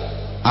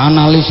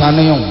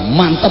 analisanya yang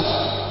mantep,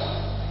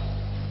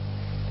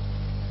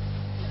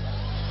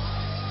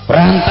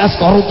 berantas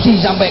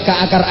korupsi sampai ke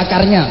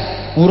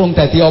akar-akarnya. Urung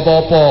dadi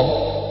apa-apa,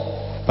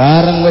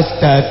 bareng wis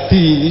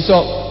dadi iso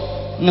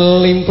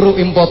ngelimpru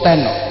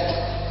impoten,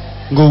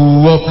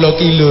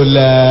 ngobloki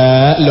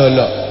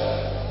lola.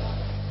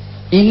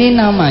 Ini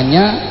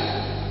namanya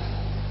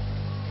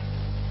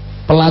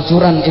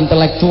pelacuran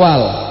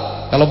intelektual.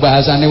 Kalau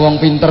bahasane wong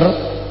pinter,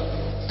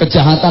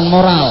 kejahatan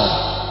moral.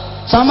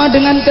 Sama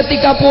dengan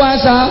ketika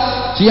puasa,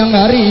 siang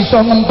hari iso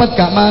ngempet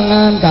gak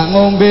mangan, gak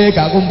ngombe,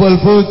 gak kumpul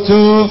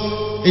bojo,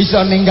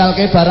 iso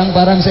ninggalke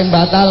barang-barang sing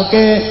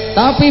batalke.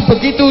 Tapi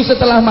begitu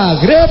setelah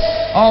maghrib,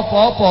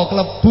 apa-apa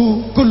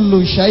klebu, kullu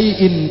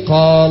syai'in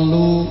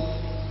qalu,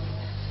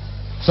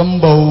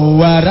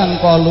 sembarang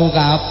qalu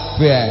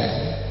kabeh.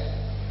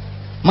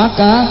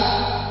 Maka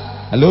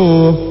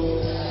halo,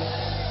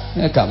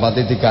 gak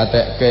pati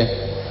digatekke.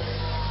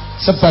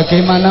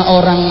 Sebagaimana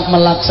orang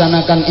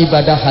melaksanakan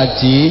ibadah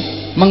haji,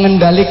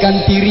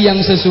 mengendalikan diri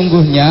yang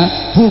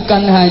sesungguhnya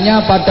bukan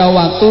hanya pada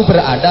waktu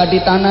berada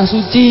di tanah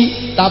suci,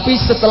 tapi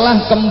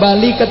setelah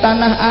kembali ke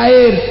tanah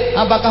air,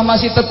 apakah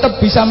masih tetap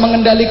bisa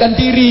mengendalikan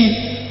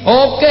diri?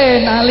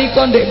 Oke,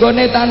 nalika ndek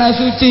gone tanah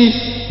suci,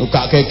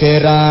 gak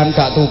gegeran,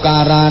 gak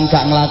tukaran,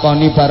 gak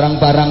nglakoni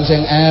barang-barang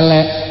sing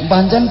elek.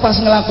 Pancen pas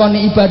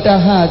nglakoni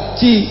ibadah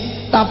haji,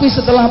 tapi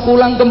setelah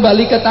pulang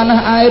kembali ke tanah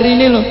air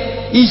ini loh,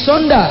 iso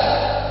ndak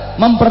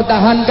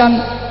mempertahankan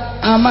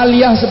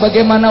amaliyah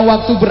sebagaimana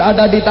waktu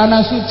berada di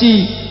tanah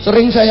suci.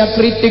 Sering saya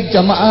kritik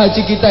jamaah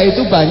haji kita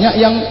itu banyak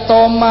yang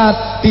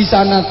tomat, di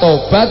sana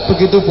tobat,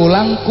 begitu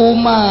pulang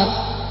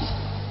kumat.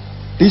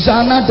 Di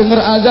sana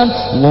dengar azan,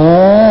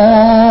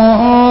 Allahu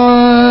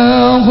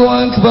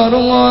Akbar,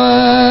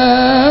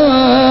 Allahu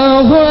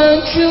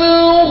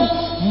Akbar,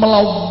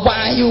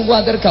 melawayu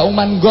wader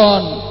gauman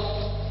gon.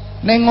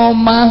 Neng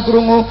omah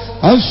krungu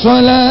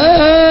as-salatu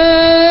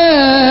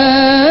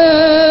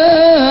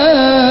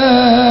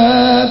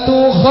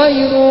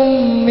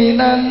khairum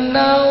minan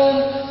naum,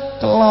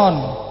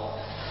 kelon.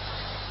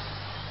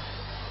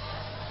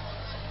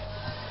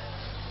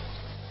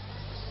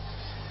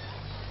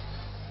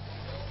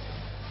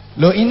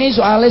 Loh, ini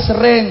soalnya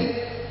sering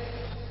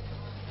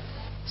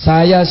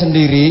saya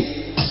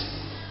sendiri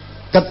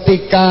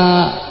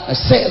ketika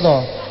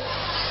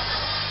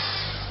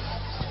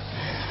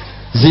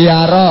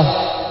ziarah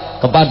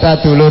kepada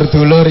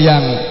dulur-dulur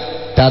yang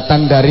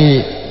datang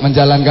dari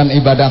menjalankan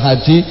ibadah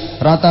haji,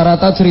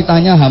 rata-rata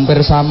ceritanya hampir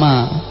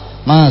sama.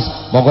 Mas,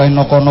 pokoknya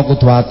nokono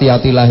kudu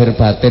hati-hati lahir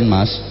batin,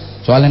 Mas.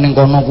 Soalnya ning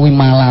kono kuwi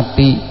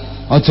malati.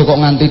 Aja kok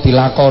nganti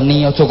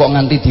dilakoni, aja kok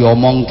nganti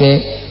diomongke,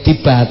 di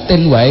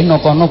batin wae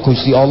nokono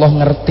Gusti Allah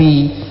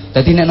ngerti.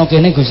 Dadi nek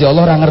kene Gusti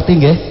Allah ora ngerti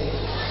nggih.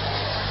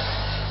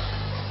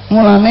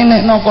 Mulane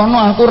nek nokono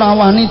aku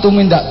rawani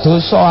tumindak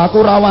dosa,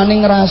 aku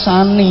rawani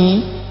ngrasani.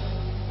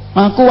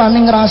 Aku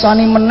wani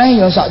ngrasani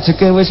meneh ya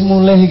sakjeke wis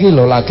mulih iki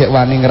lho, lagi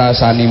wani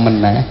ngrasani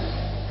meneh.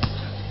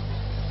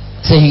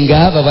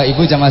 Sehingga Bapak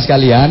Ibu jamaah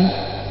sekalian,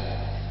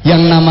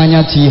 yang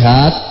namanya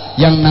jihad,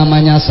 yang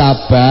namanya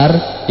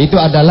sabar, itu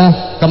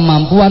adalah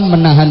kemampuan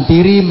menahan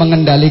diri,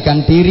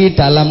 mengendalikan diri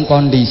dalam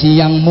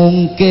kondisi yang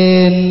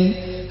mungkin.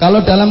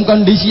 Kalau dalam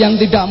kondisi yang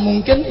tidak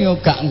mungkin, ya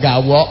gak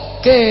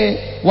nggawokke,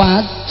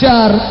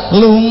 wajar,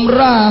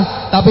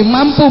 lumrah. Tapi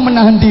mampu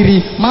menahan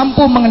diri,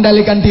 mampu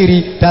mengendalikan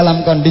diri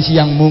dalam kondisi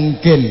yang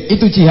mungkin.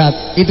 Itu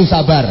jihad, itu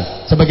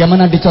sabar.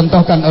 Sebagaimana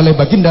dicontohkan oleh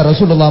baginda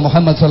Rasulullah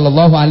Muhammad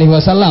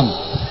SAW.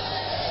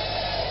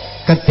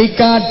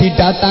 Ketika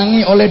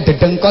didatangi oleh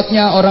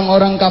dedengkotnya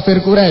orang-orang kafir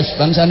Quraisy,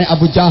 bangsane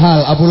Abu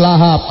Jahal, Abu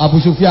Lahab, Abu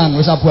Sufyan,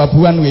 wis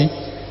abu-abuan wi,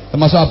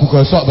 termasuk Abu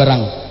Gosok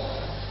barang.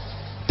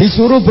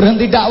 Disuruh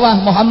berhenti dakwah.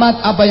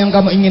 Muhammad, apa yang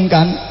kamu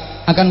inginkan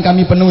akan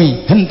kami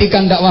penuhi.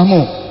 Hentikan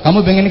dakwahmu.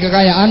 Kamu pengen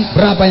kekayaan,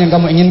 berapa yang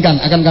kamu inginkan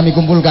akan kami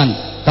kumpulkan.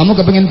 Kamu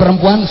kepingin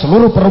perempuan,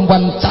 seluruh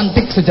perempuan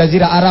cantik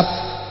sejazirah Arab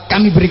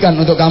kami berikan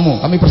untuk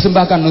kamu, kami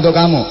persembahkan untuk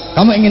kamu.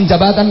 Kamu ingin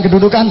jabatan,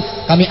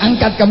 kedudukan, kami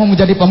angkat kamu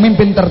menjadi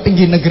pemimpin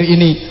tertinggi negeri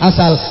ini,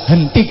 asal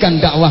hentikan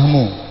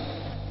dakwahmu.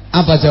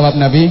 Apa jawab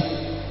Nabi?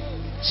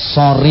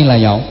 Sorry lah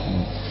ya.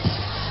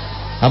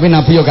 Tapi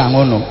Nabi yo gak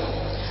ngono.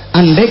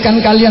 Andaikan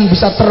kalian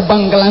bisa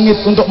terbang ke langit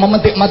untuk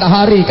memetik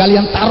matahari,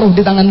 kalian taruh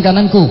di tangan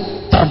kananku.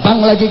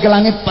 Terbang lagi ke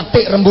langit,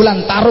 petik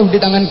rembulan, taruh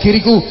di tangan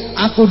kiriku.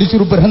 Aku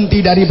disuruh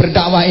berhenti dari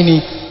berdakwah ini,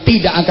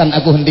 tidak akan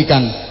aku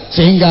hentikan.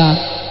 Sehingga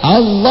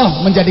Allah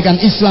menjadikan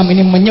Islam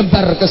ini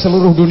menyebar ke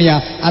seluruh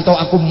dunia, atau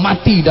aku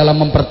mati dalam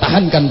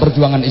mempertahankan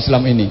perjuangan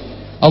Islam ini.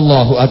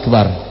 Allahu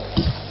Akbar.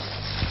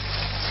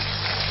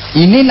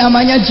 Ini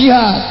namanya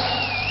jihad.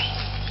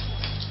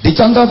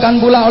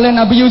 Dicontohkan pula oleh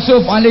Nabi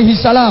Yusuf alaihi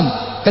salam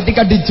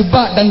ketika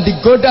dijebak dan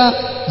digoda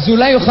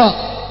Zulaikha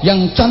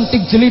yang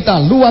cantik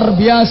jelita luar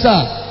biasa,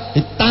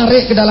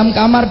 ditarik ke dalam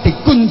kamar,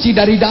 dikunci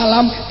dari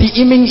dalam,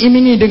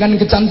 diiming-imingi dengan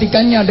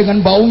kecantikannya,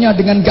 dengan baunya,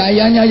 dengan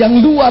gayanya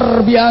yang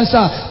luar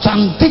biasa,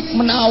 cantik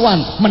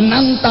menawan,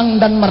 menantang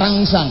dan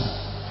merangsang.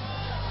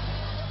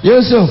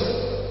 Yusuf,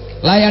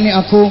 layani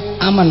aku,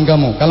 aman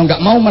kamu. Kalau nggak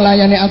mau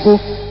melayani aku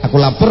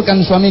laporkan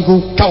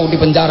suamiku, kau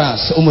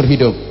dipenjara seumur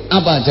hidup.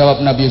 Apa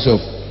jawab Nabi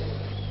Yusuf?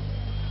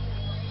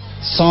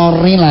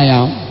 Sorry lah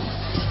ya,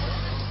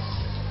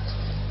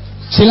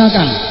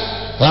 silakan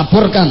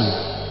laporkan.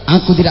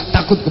 Aku tidak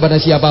takut kepada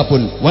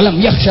siapapun. Walam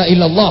yakhsha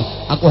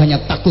illallah. Aku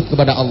hanya takut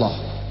kepada Allah.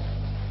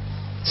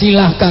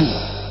 Silahkan.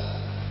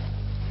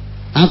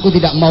 Aku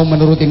tidak mau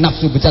menuruti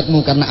nafsu bejatmu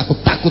karena aku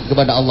takut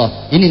kepada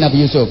Allah. Ini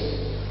Nabi Yusuf.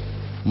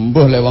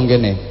 Mbuh lewang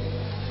gene.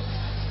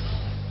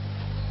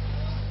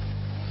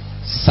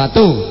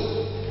 Satu.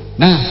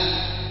 Nah,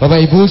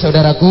 Bapak Ibu,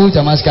 saudaraku,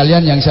 jamaah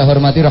sekalian yang saya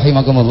hormati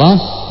rahimakumullah,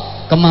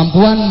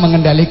 kemampuan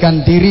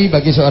mengendalikan diri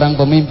bagi seorang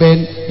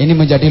pemimpin ini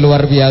menjadi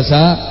luar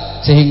biasa,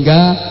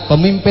 sehingga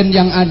pemimpin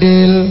yang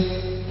adil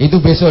itu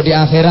besok di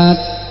akhirat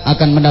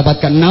akan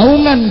mendapatkan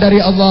naungan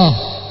dari Allah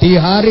di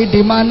hari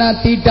di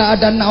mana tidak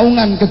ada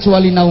naungan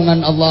kecuali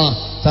naungan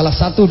Allah. Salah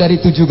satu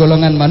dari 7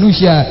 golongan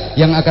manusia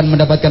yang akan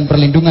mendapatkan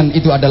perlindungan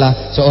itu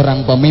adalah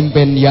seorang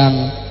pemimpin yang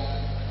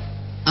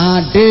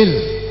adil.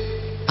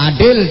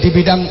 Adil di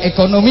bidang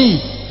ekonomi.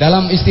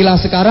 Dalam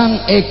istilah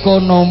sekarang,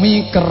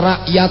 ekonomi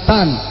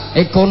kerakyatan,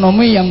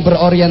 ekonomi yang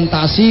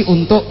berorientasi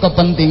untuk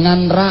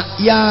kepentingan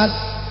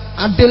rakyat.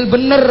 Adil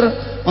bener,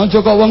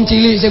 Aja kok wong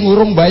cilik sing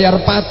urung bayar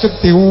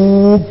pajak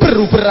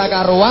diuber-uber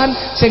karuan,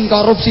 sing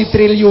korupsi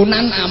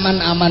triliunan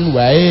aman-aman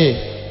wae.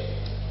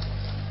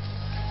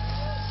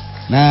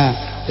 Nah,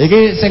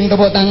 iki sing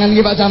tepuk tangan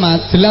iki Pak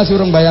Camat, jelas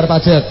urung bayar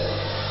pajak.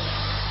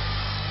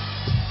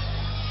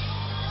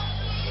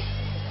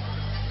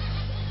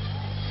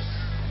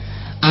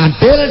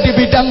 Adil di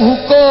bidang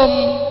hukum.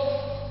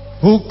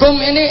 Hukum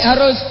ini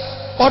harus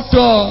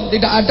podo,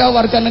 tidak ada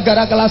warga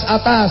negara kelas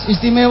atas,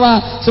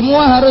 istimewa,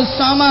 semua harus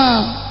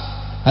sama.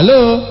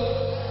 Halo?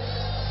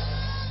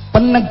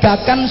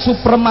 Penegakan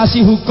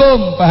supremasi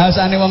hukum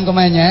bahasane wong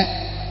kemenyek.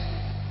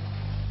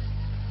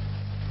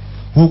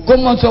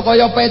 Hukum aja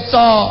kaya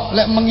pecok,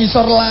 lek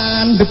mengisor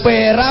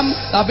landhepe ram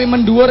tapi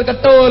mendhuwur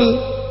ketul.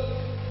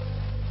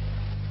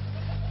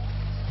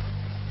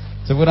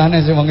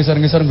 Sepurane sing wong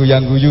ngisor-ngisor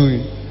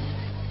guyang-guyu.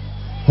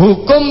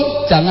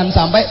 Hukum jangan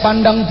sampai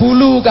pandang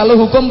bulu. Kalau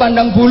hukum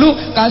pandang bulu,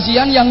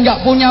 kasihan yang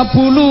nggak punya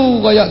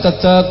bulu, kayak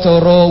cecek,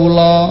 coro,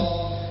 ula.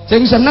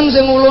 Sing seneng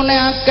sing ulune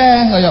akeh,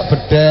 kayak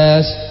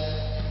bedes.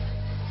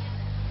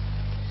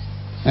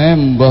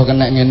 Mbah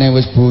kena ngene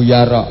wis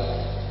buyar kok.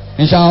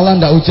 Insyaallah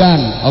ndak hujan.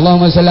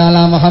 Allahumma sholli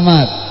ala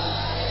Muhammad.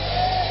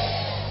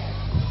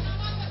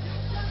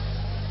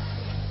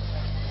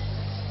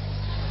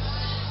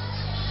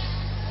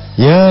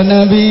 Ya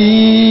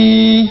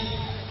Nabi.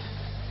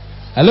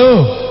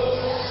 Halo,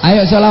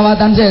 ayo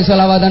selawatan sih.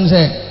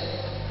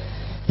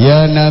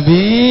 Ya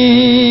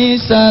Nabi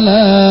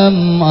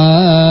salam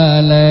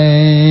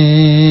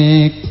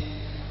alaik,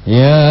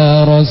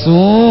 ya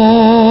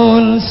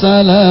Rasul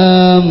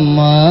salam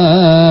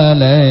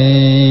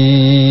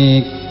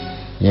alaik,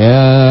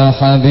 ya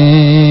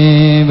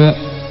Habib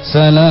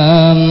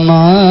salam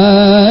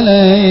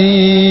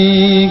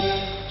alaik,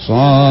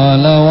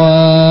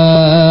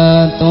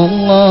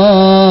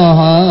 salawatullah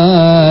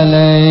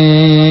alaik.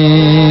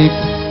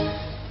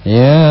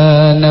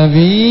 Ya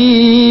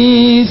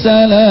Nabi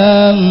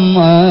salam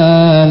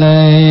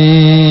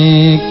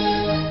alaik,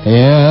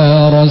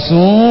 ya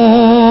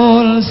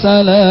Rasul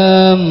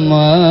salam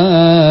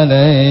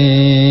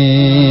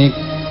alaik,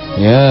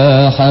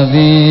 ya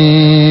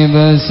Habib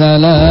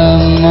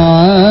salam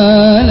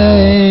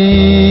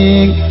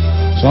alaik,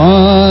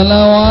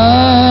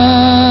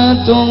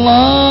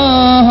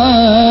 salawatullah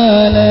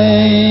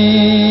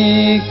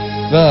alaik.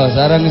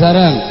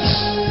 Sarang-sarang.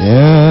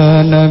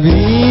 Ya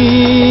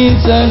Nabi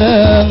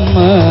salam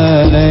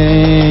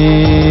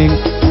alaik,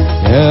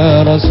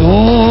 ya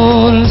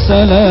Rasul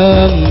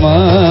salam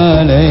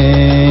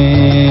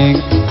alaik,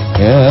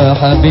 ya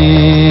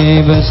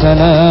Habib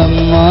salam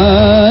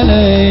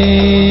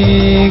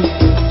alaik,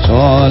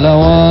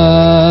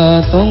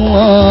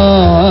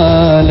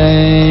 salawatullah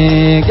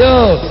alaik.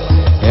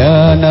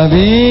 Ya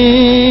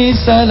Nabi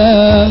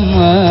salam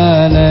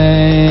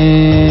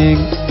alaik,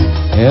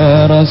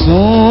 ya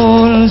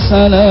Rasul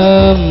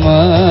salam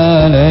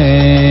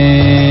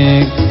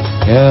alaik,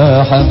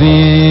 ya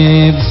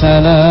Habib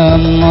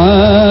salam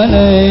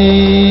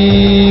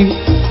alaik,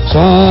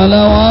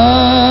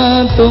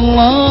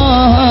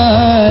 salawatullah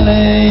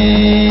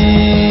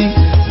alaik.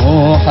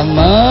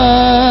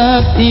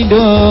 Muhammad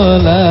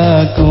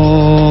idolaku,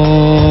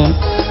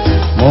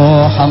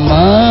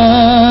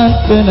 Muhammad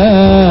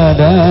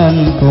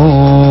teladanku,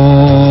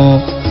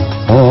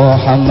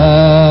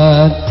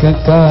 Muhammad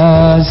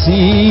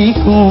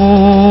kekasihku,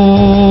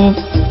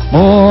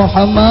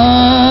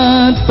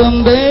 Muhammad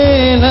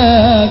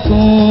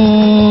pembelaku,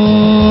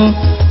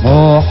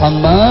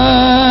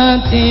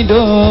 Muhammad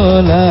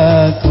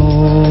idolaku,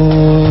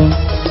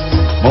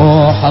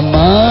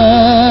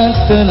 Muhammad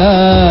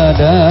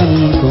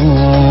teladanku,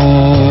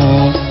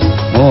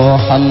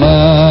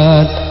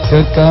 Muhammad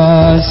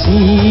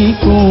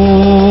kekasihku,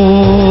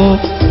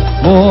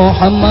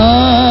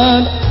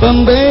 Muhammad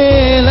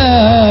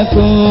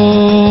pembelaku.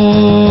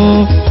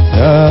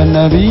 Ya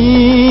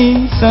Nabi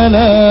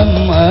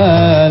salam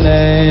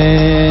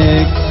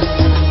alaik,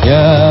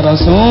 ya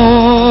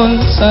Rasul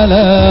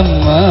salam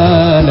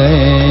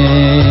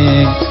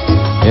alaik,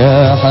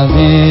 ya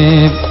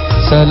Habib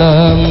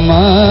salam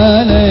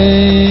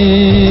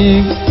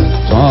alaik,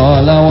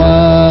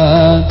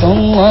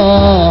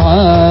 salawatullah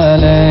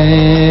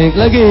alaik.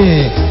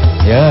 Lagi.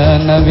 Ya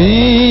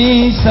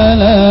Nabi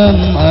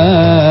salam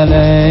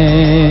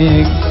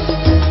alaik,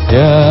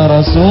 ya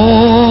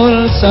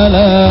Rasul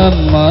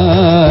salam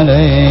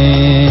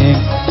alaik,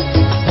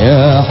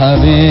 ya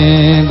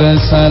Habib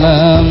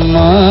salam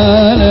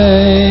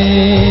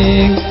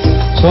alaik,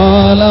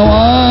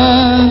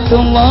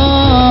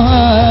 salawatullah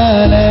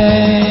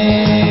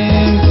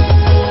alaik.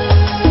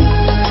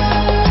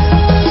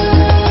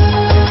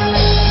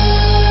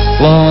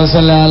 Allahumma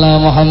salli ala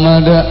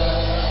Muhammad,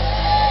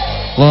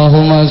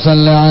 Allahumma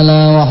salli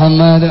ala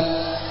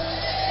Muhammad.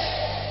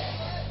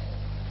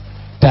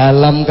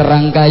 Dalam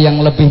kerangka yang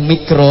lebih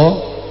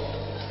mikro,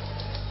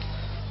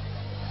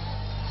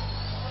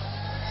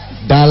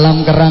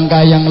 dalam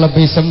kerangka yang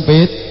lebih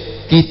sempit,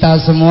 kita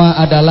semua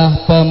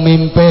adalah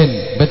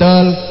pemimpin,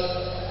 betul?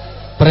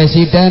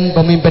 Presiden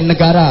pemimpin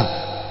negara,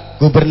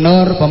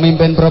 gubernur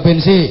pemimpin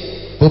provinsi,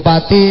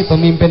 bupati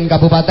pemimpin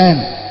kabupaten,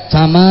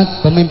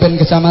 camat pemimpin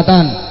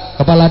kecamatan,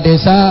 kepala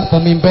desa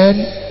pemimpin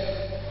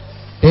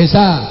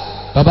desa,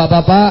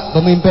 bapak-bapak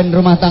pemimpin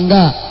rumah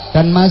tangga,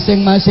 dan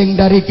masing-masing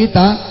dari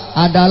kita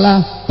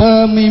adalah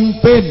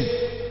pemimpin.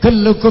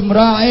 Kullukum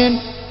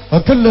ra'in wa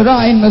kullu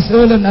ra'in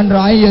mas'ulun an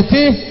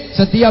ra'iyatihi.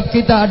 Setiap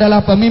kita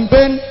adalah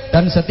pemimpin,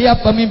 dan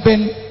setiap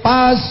pemimpin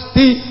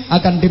pasti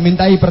akan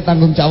dimintai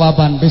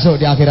pertanggungjawaban besok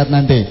di akhirat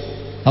nanti.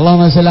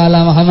 Allahumma shalli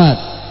ala Muhammad.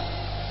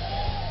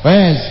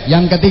 Wes,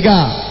 yang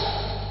ketiga,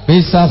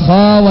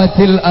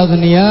 bisakhawatil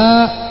aghniya,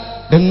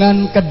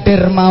 dengan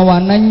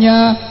kedermawanannya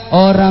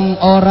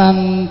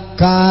orang-orang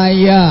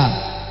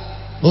kaya.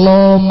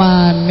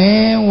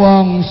 Lomane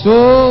wong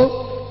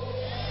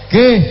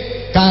sugih.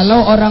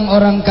 Kalau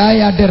orang-orang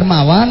kaya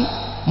dermawan,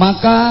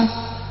 maka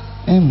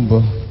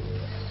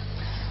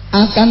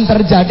akan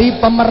terjadi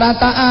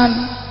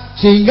pemerataan,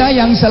 sehingga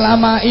yang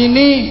selama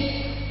ini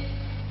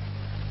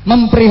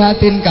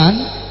memprihatinkan,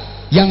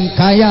 yang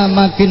kaya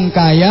makin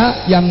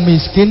kaya, yang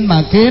miskin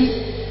makin,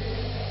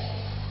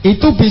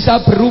 itu bisa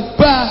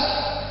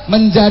berubah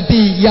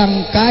menjadi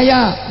yang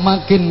kaya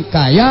makin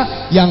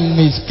kaya, yang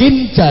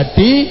miskin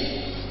jadi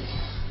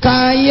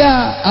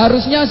kaya.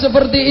 Harusnya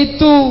seperti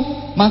itu.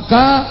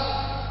 Maka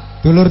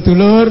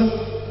dulur-dulur,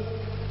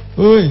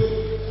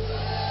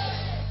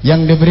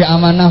 yang diberi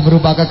amanah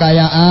berupa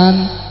kekayaan,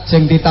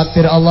 sing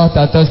ditakdir Allah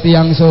dados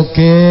tiyang sugih,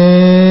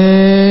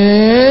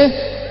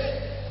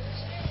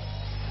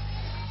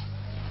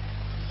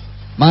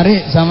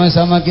 mari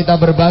sama-sama kita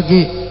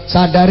berbagi.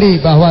 Sadari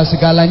bahwa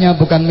segalanya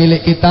bukan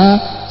milik kita,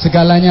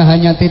 segalanya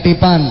hanya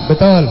titipan.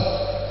 Betul?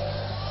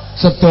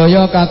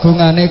 Sedaya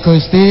kagungane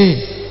Gusti.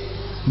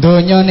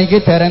 Donya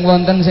niki dereng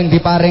wonten sing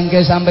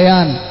diparingke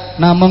sampean,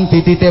 namung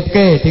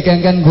dititipke,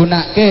 dikengken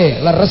gunake.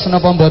 Leres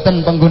napa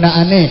mboten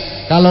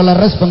penggunaane? Kalau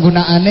leres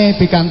penggunaane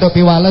pikantuk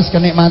piwales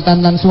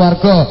kenikmatan lan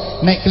swarga.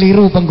 Nek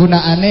keliru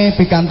penggunaane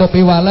pikantuk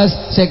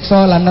piwales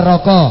siksa lan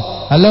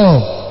neraka.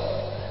 Halo.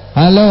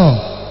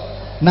 Halo.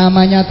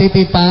 Namanya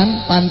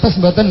titipan, pantes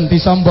mboten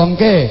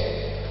disombongke.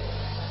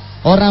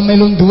 Ora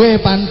melu duwe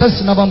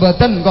pantes napa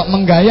mboten kok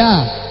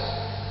menggaya.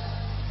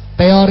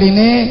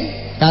 Teorine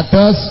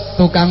kados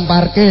tukang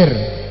parkir.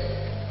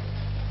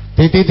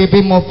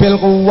 Dititipi mobil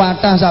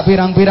kuwatah sak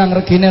pirang-pirang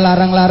regine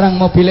larang-larang,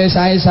 mobile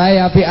sae-sae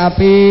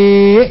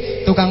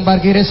apik-apik, tukang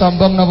parkire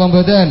sombong napa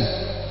mboten?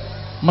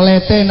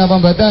 Melete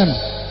napa mboten?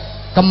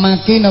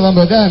 Kemaki napa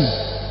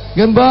mboten?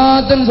 Nggih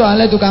mboten,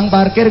 soalnya tukang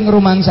parkir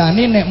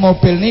ngrumangsani nek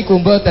mobil niku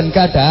mboten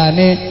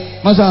gadane.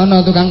 Masa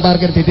ana tukang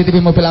parkir dititipi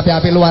mobil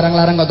apik-apik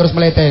larang-larang kok terus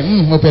melete?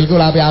 Mobilku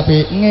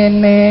apik-apik.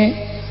 Ngene.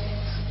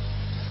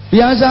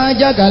 Biasa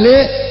aja kali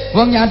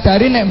wong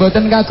nyadari nek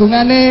mboten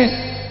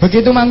kagungane.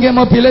 Begitu mangke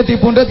mobilnya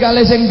dipundhut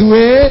kalih sing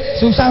duwe,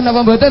 susah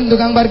napa mboten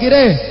tukang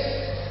parkire?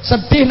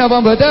 Sedih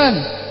napa mboten?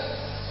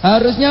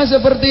 Harusnya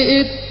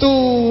seperti itu.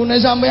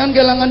 Nek sampean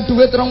kelangan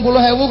duit 30.000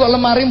 kok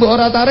lemari mbok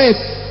ora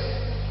tarik.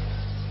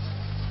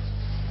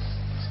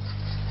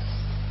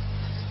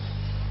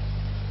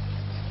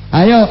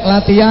 Ayo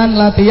latihan,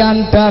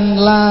 latihan dan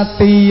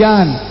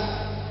latihan.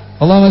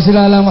 Allahumma shalli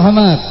ala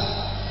Muhammad.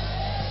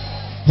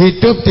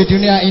 Hidup di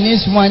dunia ini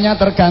semuanya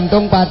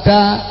tergantung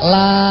pada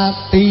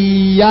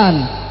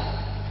latihan.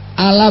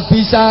 Ala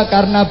bisa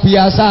karena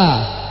biasa.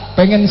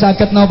 Pengen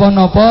sakit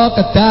nopo-nopo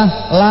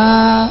kedah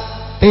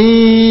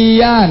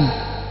latihan.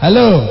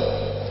 Halo.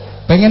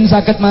 Pengen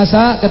sakit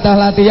masak kedah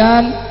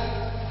latihan.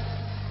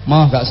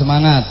 Mau gak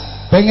semangat.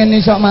 Pengen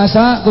iso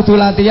masak kudu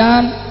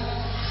latihan.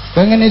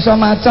 Pengen iso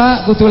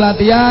maca kudu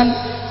latihan.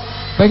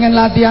 Pengen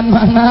latihan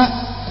mana?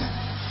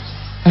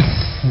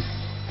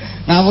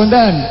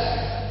 Ngapunten.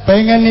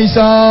 Pengen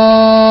iso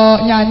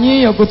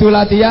nyanyi ya kudu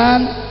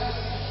latihan.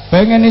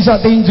 Pengen iso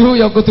tinju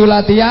ya kudu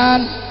latihan.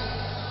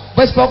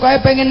 Wis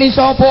pokoke pengen iso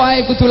apa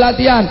ae kudu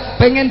latihan.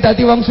 Pengen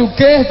dadi wong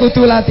sugih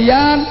kudu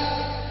latihan.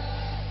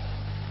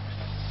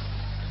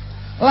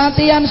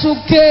 Latihan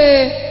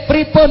sugih.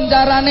 Pripun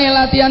carane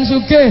latihan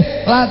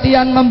sugih?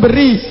 Latihan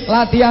memberi,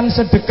 latihan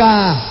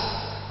sedekah.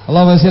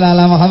 Allahumma sholli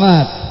ala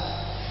Muhammad.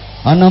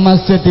 Ana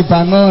masjid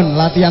dibangun,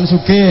 latihan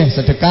sugih,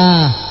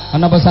 sedekah.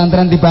 Ana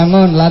pesantren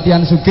dibangun,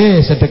 latihan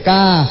sugih,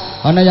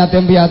 sedekah. Ana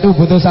yatim piatu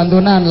butuh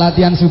santunan,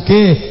 latihan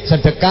sugih,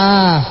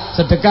 sedekah.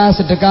 Sedekah,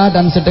 sedekah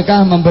dan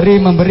sedekah, memberi,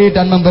 memberi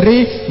dan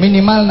memberi,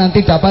 minimal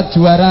nanti dapat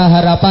juara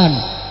harapan.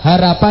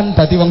 Harapan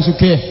dadi wong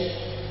sugih.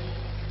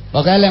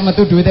 Pokoke lek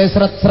metu duwite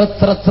sret,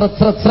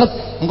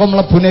 engko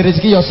mlebune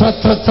rezeki ya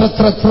sret.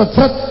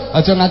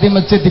 Aja nganti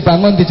masjid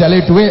dibangun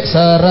dijali dhuwit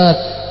seret.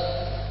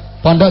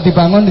 Pondok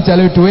dibangun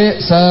dijali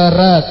dhuwit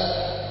seret.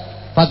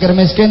 Fakir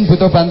miskin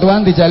butuh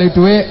bantuan dijali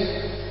dhuwit.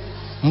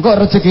 Engko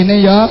rezekine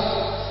ya.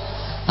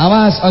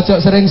 Awas ojo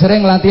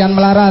sering-sering latihan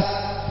melarat.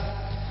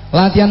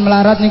 Latihan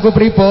melarat niku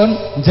pripun?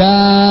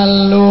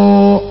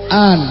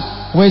 Jalukan.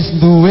 Wis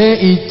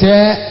duwe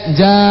ijek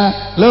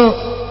njaluk.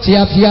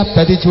 Siap-siap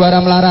dadi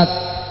juara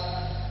melarat.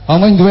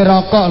 Omong duwe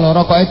rokok lho,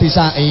 rokoke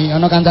disaki.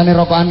 Ana kancane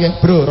rokokan nggih,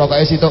 Bro,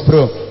 rokoke situk,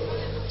 Bro.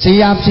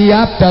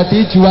 Siap-siap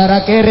dadi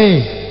juara kere.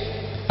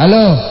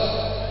 Halo.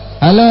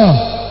 Halo.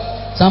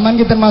 Sampeyan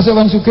ki termasuk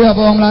wong sugih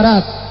apa wong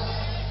melarat?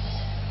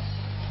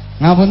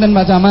 Ngapunten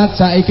Pak Camat,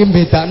 saiki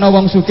bedakno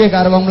wong sugih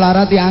karo wong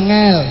melarat ki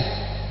angel.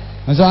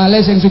 Soale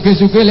sing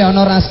sugih-sugih lek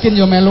ana raskin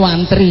ya melu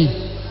antri.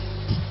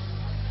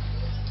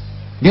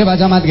 Nggih Pak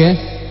Camat nggih.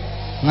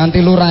 Nganti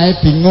lurahe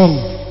bingung.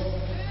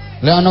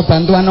 Lek ana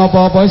bantuan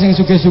apa-apa sing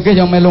sugih-sugih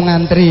ya melu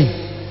ngantri.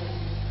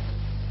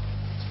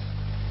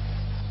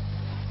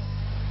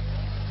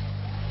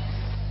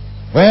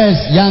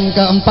 Wes, yang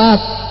keempat,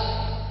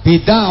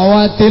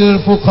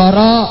 bid'awatil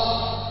fuqara,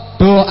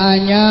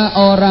 doanya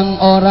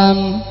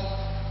orang-orang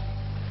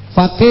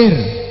fakir.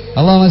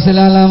 Allahumma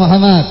sholli ala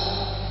Muhammad.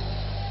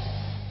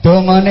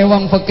 Dongane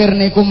wong fakir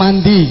niku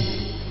mandi,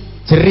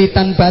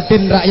 jeritan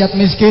batin rakyat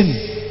miskin.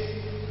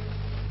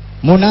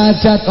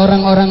 Munajat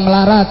orang-orang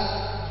melarat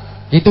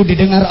itu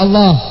didengar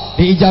Allah,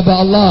 diijabah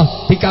Allah,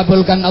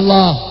 dikabulkan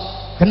Allah.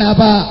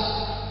 Kenapa?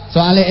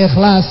 Soalnya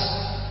ikhlas,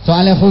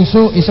 soalnya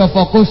khusyuk, iso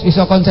fokus,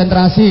 iso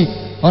konsentrasi,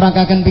 orang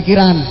kaken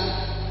pikiran.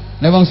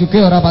 Nek wong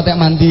sugih ora patek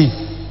mandi.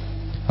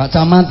 Pak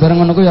Camat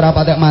bareng ngono ku ya ora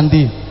patek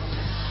mandi.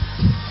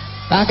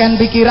 Kaken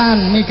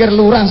pikiran, mikir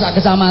lurah sak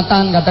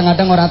kecamatan,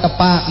 kadang-kadang ora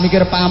tepak,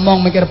 mikir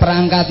pamong, mikir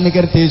perangkat,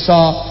 mikir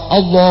desa.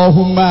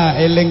 Allahumma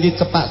eling ki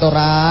cepak to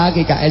ra,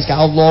 ki KS ka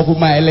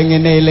Allahumma eling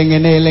ngene, eling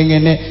ngene, eling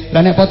ngene.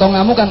 Lah nek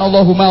potonganmu kan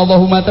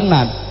Allahumma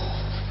tenan.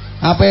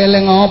 Apa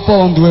eling apa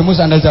wong duwemu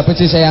sandal jepit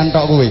sisean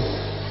tok kuwi.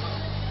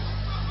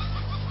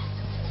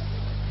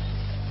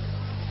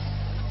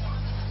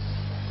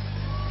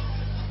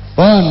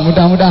 Pun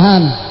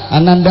mudah-mudahan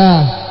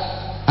Ananda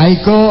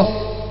Aiko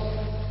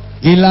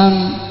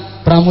Gilang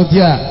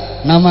Pramudya,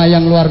 nama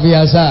yang luar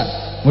biasa,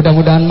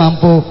 mudah-mudahan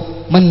mampu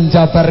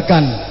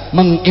menjabarkan,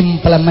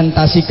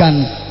 mengimplementasikan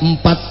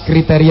 4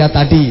 kriteria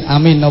tadi.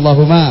 Amin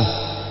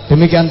Allahumma.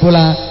 Demikian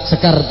pula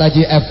Sekar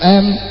Taji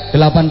FM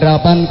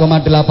 88,8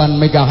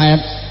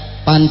 MHz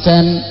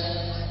pancen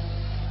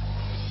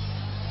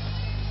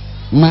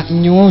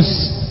maknyus.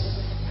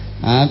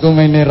 Aku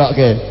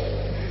menerokke.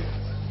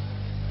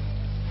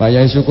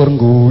 Bayai syukur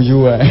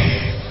guyu ae.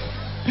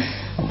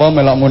 Apa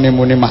melok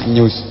muni-muni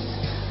maknyus.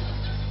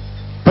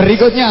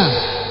 Berikutnya,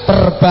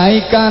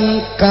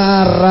 perbaikan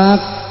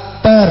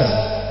karakter.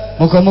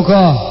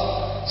 Muga-muga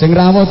sing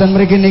rawuh ten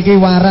mriki niki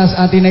waras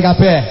atine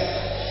kabeh.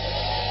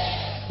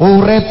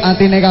 Urip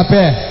atine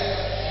kabeh.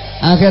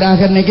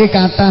 Akhir-akhir niki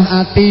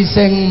kathah ati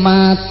sing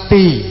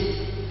mati.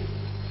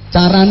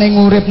 Carane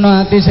nguripno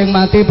ati sing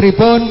mati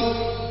pripun?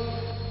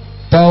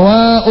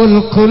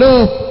 Dawaul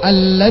qulub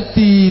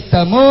allati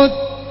tamut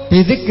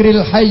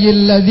bidzikril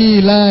hayyil ladzi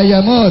la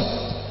yamut.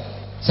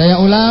 Saya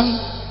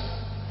ulang,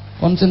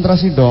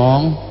 konsentrasi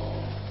dong.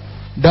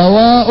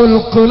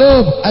 Dawaul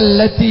qulub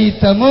allati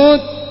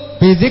tamut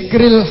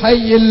bidzikril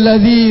hayyil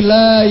ladzi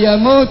la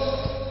yamut.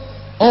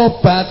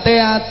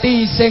 Obate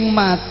ati sing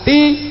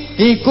mati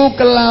iku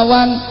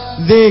kelawan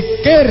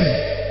zikir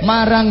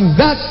marang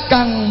zat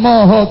kang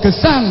maha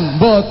gesang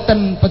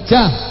boten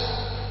pecah.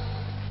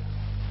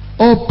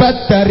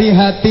 Obat dari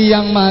hati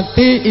yang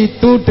mati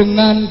itu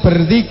dengan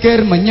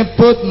berzikir,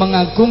 menyebut,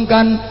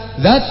 mengagungkan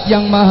zat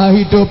yang maha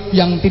hidup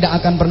yang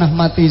tidak akan pernah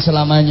mati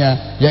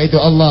selamanya,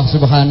 yaitu Allah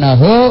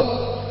Subhanahu.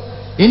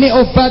 Ini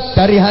obat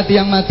dari hati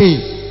yang mati.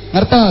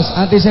 Ngertos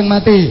hati sing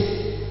mati.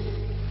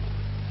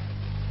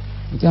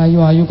 Iki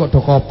ayu-ayu kok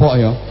do kopok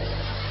ya.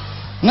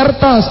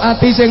 Ngertos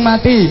hati sing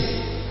mati.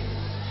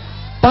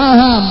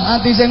 Paham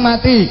hati sing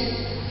mati.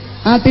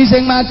 Hati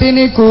sing mati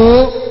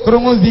niku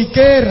krungu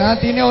zikir,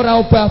 hatine ora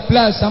obah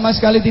blas, sama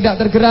sekali tidak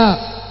tergerak.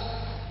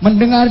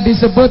 Mendengar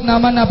disebut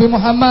nama Nabi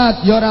Muhammad,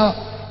 ya ora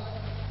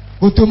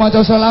kudu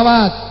maca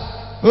selawat.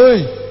 Hoi.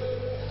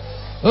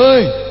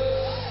 Hoi.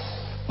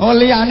 Oh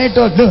liyane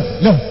to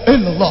la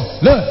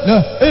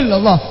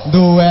illallah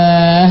duwe.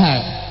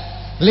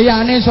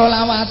 Liyane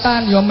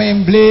selawatan ya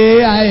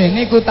memble ae,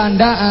 niku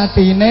tanda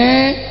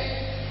atine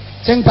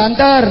sing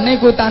banter,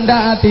 niku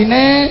tanda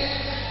atine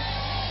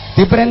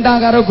diperintah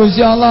karo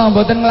Gusti Allah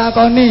mboten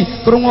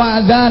nglakoni. Krungu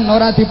azan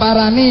ora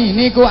diparani,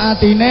 niku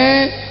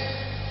atine.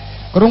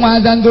 Krungu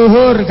azan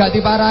zuhur gak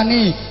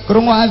diparani,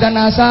 krungu azan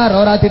asar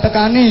ora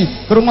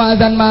ditekani, krungu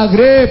azan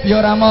maghrib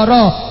ya ora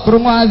mara,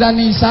 krungu azan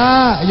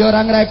isya ya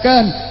ora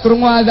ngreken,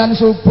 krungu azan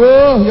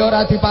subuh ya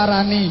ora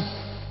diparani.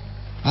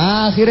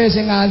 Akhire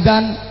sing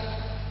azan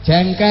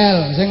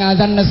jengkel, sing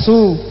azan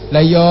nesu. Lah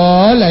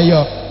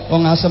ya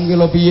wong asem ki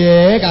lho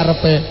piye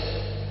karepe?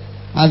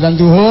 Azan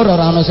zuhur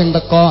ora ana sing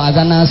teko,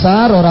 azan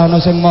asar ora ana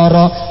sing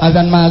mara,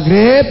 azan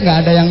maghrib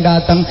enggak ada yang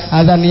datang,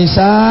 azan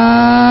isya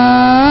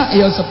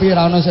ya sepi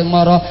ora ana sing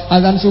mara,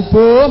 azan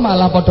subuh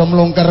malah padha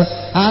mlungker.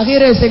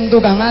 Akhire sing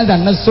tukang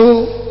azan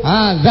nesu,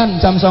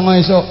 azan jam 09.00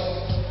 esuk.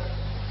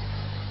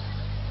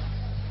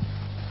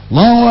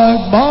 Allahu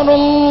akbar,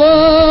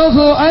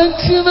 Allahu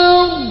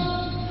akbar.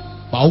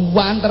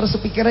 Bawanter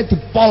speakere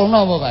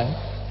dipolno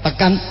pokoke.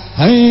 Tekan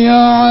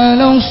hayya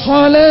 'alas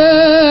shalah.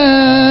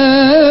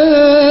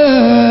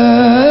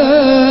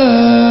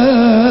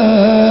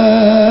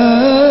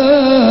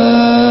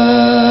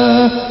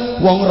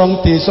 Wong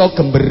rong desa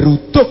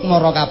gemberuduk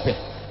mara kabeh.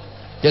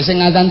 Ya sing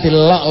ngazan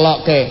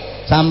dilok-lokke.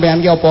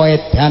 Sampeyan ki apa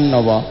edan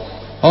apa?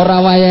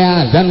 Ora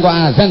wayah azan kok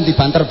azan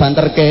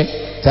dibanter-banterke.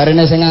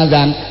 Jarine sing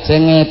azan,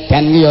 sing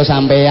edan ki ya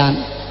sampean.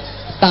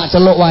 Tak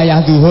celuk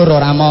wayah zuhur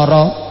ora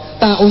mara.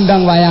 Tak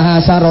undang wayah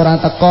asar ora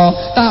teko,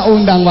 tak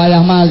undang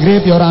wayah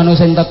maghrib ya ora ono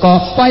sing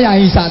teko, wayah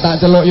isya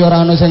tak celuk ya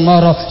ora ono sing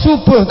mara,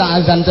 subuh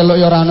tak azan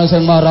celuk ya ora ono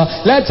sing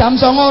mara. Lah jam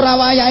 09.00 ora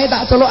wayahe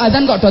tak celuk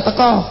azan kok do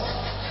teko.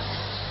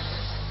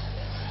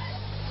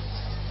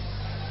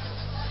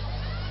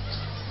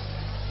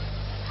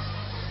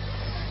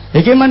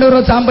 Iki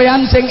menurut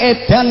sampean sing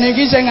edan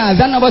iki sing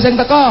azan apa sing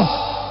teko?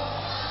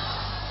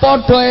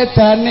 Padha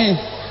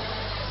edane.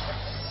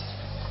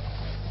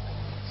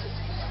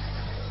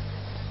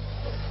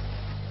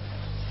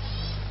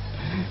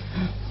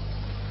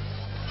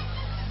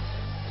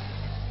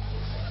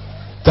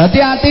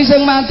 Dadi ati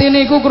sing mati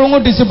niku krungu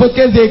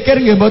disebutke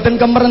zikir nggih mboten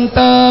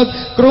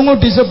kemrentek, krungu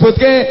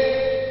disebutke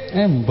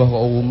mbah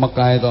kok umek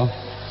kae to.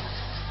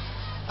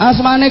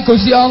 Asmane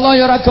Gusti Allah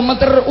ya ora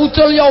gemeter,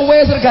 ucul ya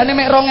wis regane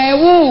mek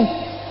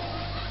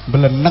 2000.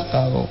 Blenek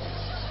aku.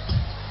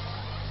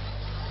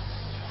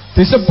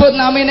 Disebut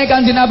namine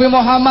Kanjeng Nabi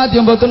Muhammad ya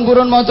mboten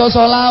purun maca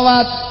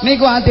selawat,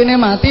 niku atine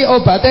mati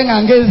obate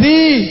ngangge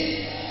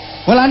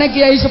mulane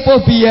kiai sepuh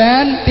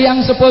biyen,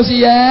 tiyang sepuh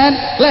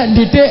siyen lek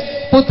ndidik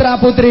putra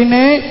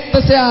putrine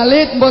tesih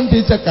alit pun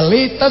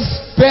dicekeli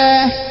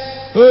tesbeh.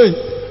 Hoi.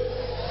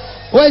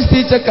 Wis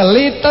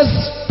dicekeli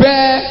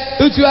tesbeh.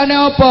 Tujuane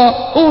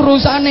apa?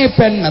 Urusane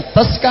ben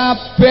netes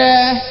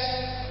kabeh.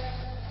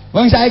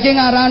 Wong saiki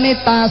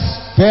ngarani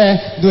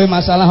tasbeh, duwe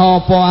masalah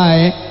apa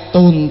ae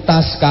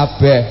tuntas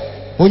kabeh.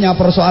 Punya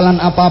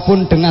persoalan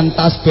apapun dengan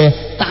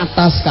tasbeh,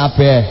 tatas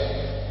kabeh.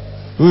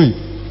 Hoi.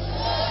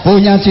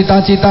 Punya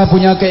cita-cita,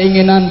 punya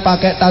keinginan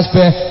pakai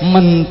tasbih,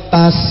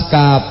 mentas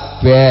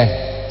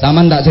kabeh.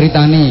 Saman tak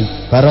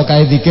ceritani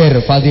barokah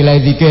dzikir, fadilah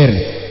dzikir.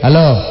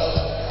 Halo.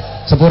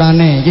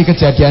 Sepurane iki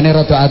kejadiane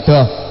rada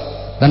adoh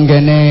ten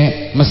kene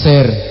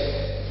Mesir.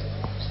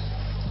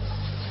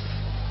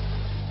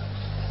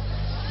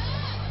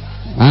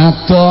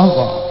 Adoh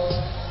kok.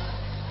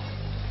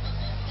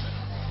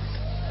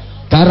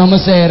 Karo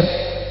Mesir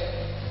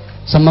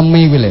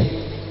sememi kuwi lho.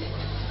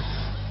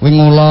 Wing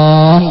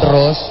ngulon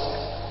terus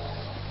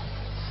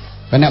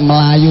nek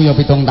melayu ya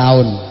 7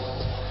 tahun.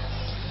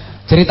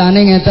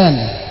 Ceritane ngeten,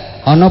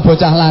 ana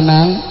bocah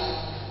lanang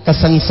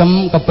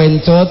kesengsem,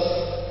 kepencut,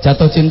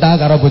 jatuh cinta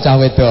karo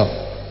bocah wedok.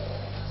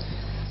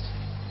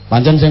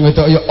 Pancen sing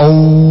wedok ya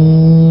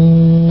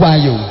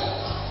ayu.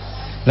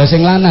 Lah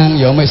sing lanang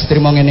ya wis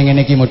trimo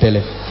ngene-ngene iki modele.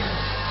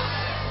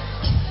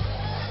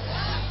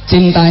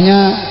 Cintanya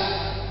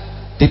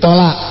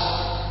ditolak,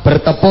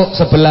 bertepuk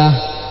sebelah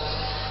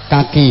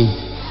kaki.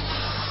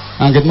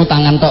 Anggitmu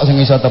tangan tok sing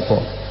iso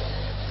tepuk.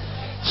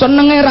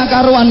 Senenge ra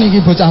karuan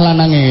iki bocah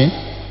lanang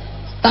iki.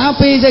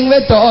 Tapi sing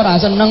wedok ora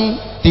seneng,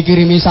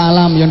 dikirimi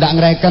salam ya ndak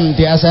ngreken,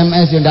 di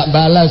SMS ya ndak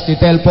balas, di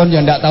telepon ya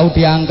ndak tahu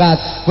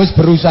diangkat. Wis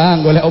berusaha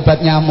golek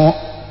obat nyamuk.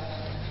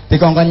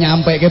 Dikongkon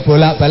nyampeke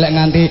bolak-balik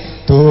nganti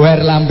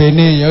dower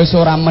lambene ya wis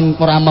ora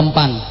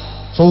mempan.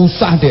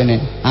 Susah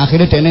dekne.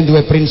 Akhire dekne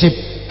duwe prinsip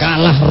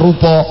kalah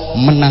rupa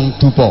menang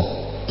dupa.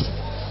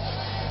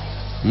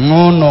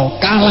 Ngono,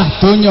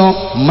 kalah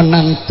donya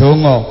menang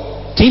donga.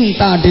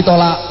 Cinta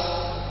ditolak.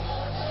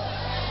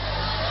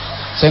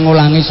 Sing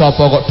ngulangi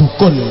sapa kok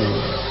dukun.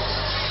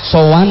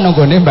 Sowan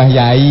nggone Mbah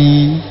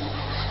Yai.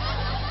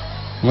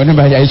 Nggone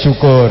Mbah Yai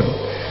syukur.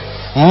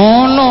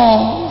 Ngono.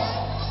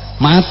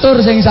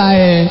 Matur sing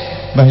sae.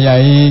 Mbah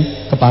Yai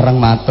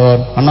kepareng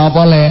matur.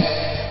 Menapa Le?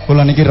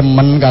 Kula niki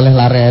remen kalih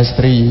lare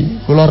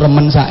estri. Kula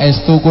remen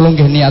saestu, kula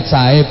nggih niat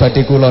sae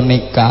badhe kula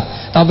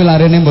nikah. Tapi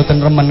larene mboten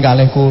remen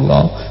kalih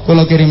kula.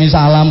 Kula kirimi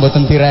salam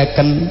mboten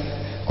direken.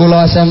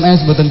 Kula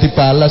SMS mboten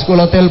dibalas,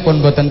 kula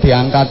telepon mboten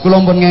diangkat.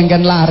 Kula pun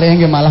ngengken lare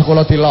nggih malah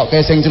kula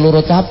dilokke sing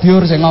celurut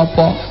kabyur sing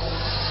apa.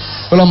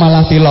 Kula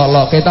malah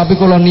dilok-lokke tapi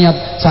kula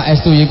niat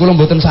saestu iki kula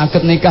mboten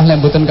saged nikah lek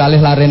mboten kalih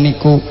lare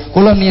niku.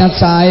 Kula niat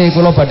sae,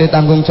 kula badhe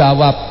tanggung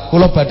jawab,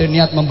 kula badhe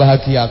niat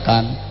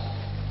membahagiakan.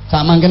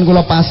 Sak mangken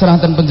kula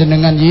pasrah ten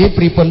panjenengan nggih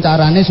pripun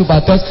carane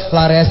supados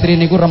lare estri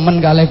niku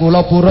remen kalih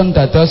kula purun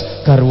dados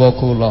garwa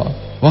kula.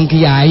 Wong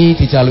kiai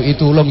dijaluki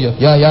tulung ya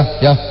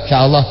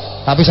insyaallah.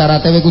 Tapi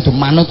syaratnya kudu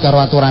manut karo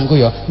aturanku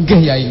ya.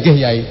 Nggih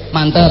Yai,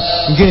 mantep,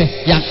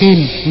 nggih, yakin,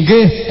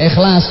 nggih,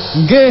 ikhlas,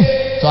 nggih.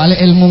 Soale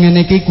ilmu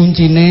ngene iki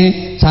kuncine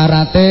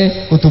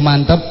syaratnya kudu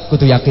mantep,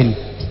 kudu yakin.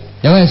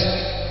 Ya wis.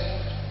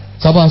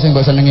 Sapa sing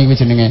mbok senengi kuwi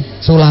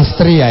jenenge?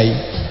 Sulastri Yai.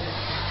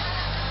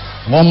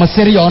 Wong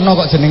Mesir ya ana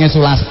kok jenenge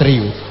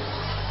Sulastri.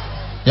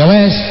 Ya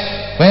wis,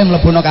 kowe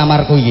mlebuna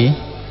kamarku iki.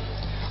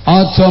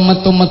 Aja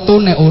metu-metu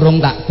nek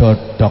urung tak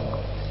dodok.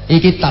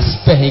 Iki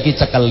tasbih iki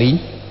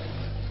cekeli.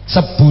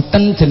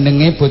 Sebutan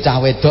jenenge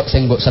bocah wedok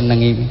sing mbok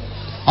senengi.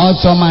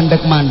 Aja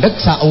mandek-mandek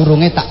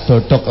saurunge tak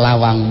dodok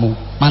lawangmu.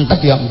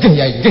 Mantep ya?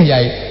 Nggih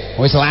Yai.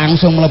 Wis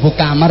langsung mlebu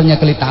kamar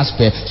nyekeli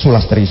tasbih.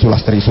 Sulastri.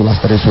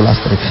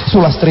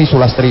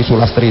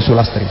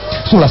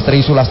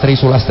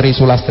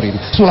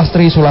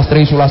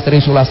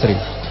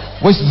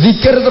 Wis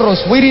zikir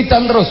terus,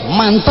 wiridan terus,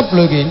 mantep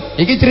lho iki.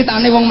 Iki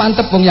critane wong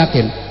mantep, wong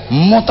yakin.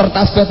 Motor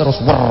tasbih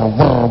terus wer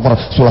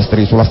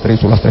sulastri.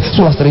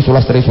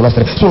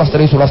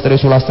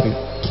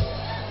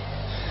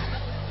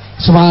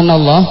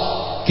 Subhanallah,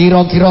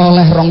 kira-kira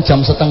oleh 2,5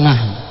 jam.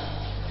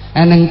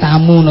 Eneng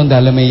tamu nang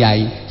daleme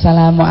yai.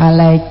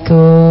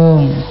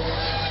 Assalamualaikum.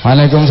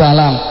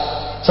 Waalaikumsalam.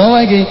 Sopo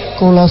iki?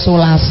 Kula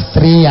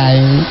Sulastri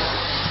yai.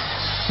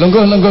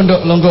 Lungguh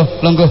nduk,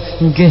 lungguh.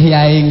 Nggih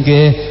yai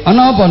nggih.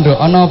 Ana apa nduk?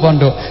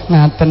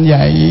 Ngaten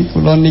yai,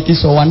 kula niki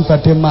sowan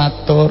badhe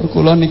matur.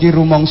 Kula niki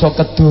rumangsa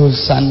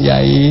kedosan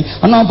yai.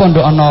 Ana apa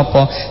nduk?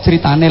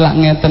 Critane lak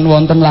ngeten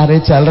wonten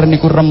lare jaler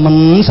niku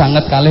remen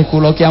sanget kalih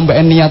kula ki ambek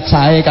niat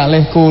sae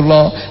kalih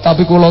kula.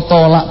 Tapi kula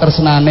tolak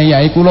tresnane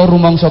yai. Kula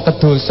rumangsa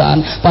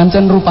kedosan.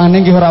 Pancen rupane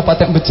nggih ora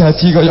patek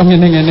bejaji kaya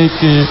ngene-ngene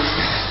iki.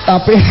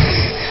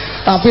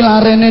 Tapi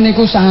larene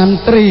niku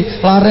santri,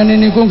 larene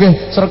niku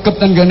nggih sregep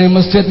teng gene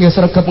masjid, nggih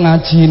sregep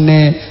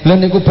ngajine. Lha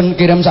niku ben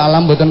kirim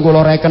salam mboten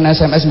kula reken,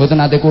 SMS mboten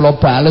ate kula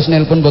bales,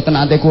 nelpon mboten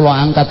ate kula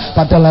angkat.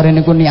 Padahal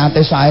larene niku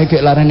niate sae, gek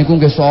larene niku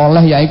nggih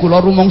saleh yai.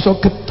 Kula rumangsa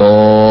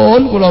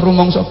getun,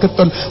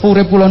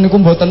 urip kula niku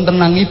mboten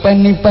tenang,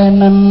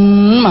 ipen-ipenen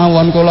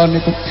mawon kula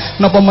niku.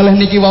 Napa melih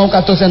niki wau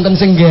kados enten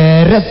sing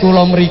geret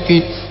kula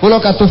mriki. Kula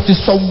kados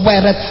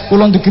disoweret,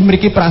 kula ndugi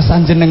mriki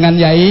perasaan jenengan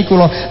yai,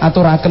 kula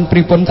aturaken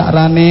pripun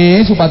carane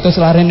supados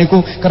lare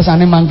niku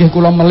kersane manggih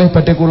kula melih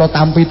badhe kula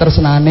tampi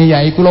tresnane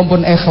yai. Kula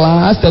pun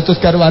ikhlas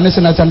dados garwane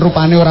senajan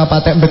rupane ora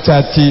patek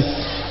bejaji.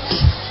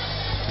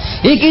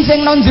 Iki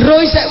sing nang jero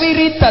isek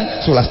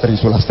wiridan sulastri.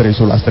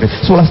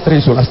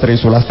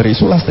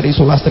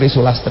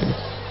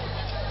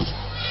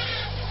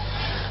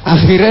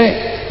 Akhire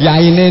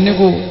yaine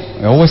niku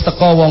ya wis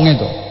teko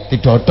wonge to.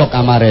 Didodok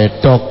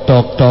kamare, dok.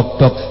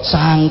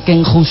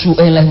 Saking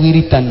khusyuke leh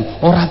wiridan,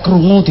 ora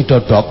krungu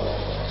didodok.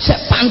 Sek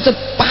pancet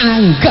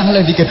panggah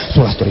leh dikir.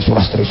 Sulastri.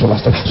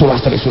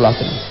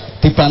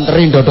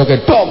 Dibanteri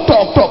dodoke, dok.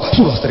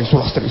 Sulastri.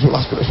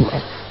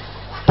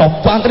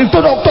 Banteri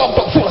dok.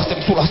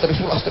 Sulastri.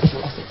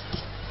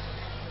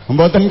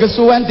 Mboten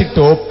kesuwen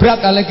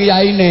didobrak kalih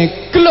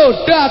kiyaine.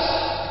 Glodak.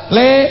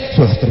 Le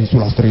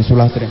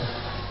sulastri.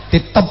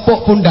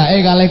 Ditepuk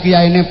pundake kalih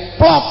kiyaine,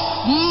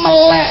 plok,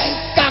 melek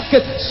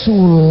kaget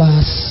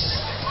sulas.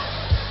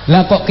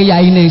 Lah kok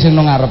kiyaine sing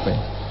nang ngarepe.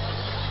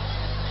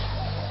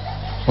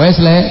 Wes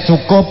le,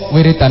 cukup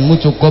wiridanmu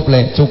cukup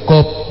le,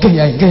 cukup.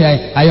 Nggih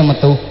yai, ayo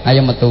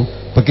metu.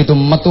 Begitu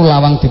metu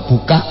lawang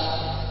dibuka,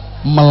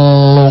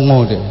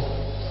 melongo deh.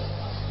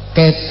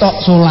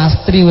 Ketok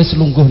Sulastri wis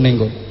lungguh ning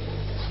kono.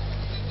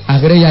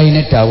 Akhire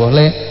yaine dawuh,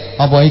 "Le,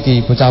 apa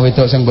iki bocah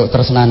wedok sing mbok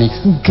tresnani?"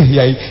 "Nggih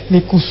yai,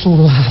 niku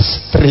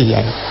Sulastri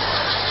yai."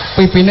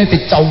 Pipine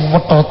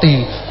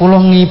dicawetoti. "Kula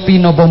ngipi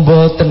napa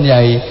mboten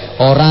yai?"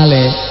 "Ora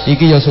le,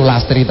 iki ya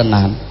Sulastri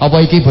tenan."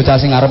 "Apa iki bocah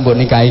sing arep mbok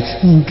nikahi?"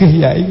 "Nggih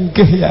yai,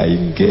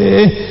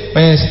 nggih."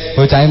 Wis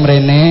bocahe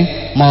mrene,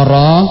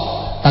 mara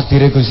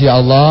takdire Gusti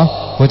Allah,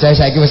 bocahe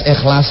saiki wis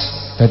ikhlas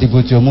dadi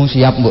bojomu,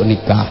 siap mbok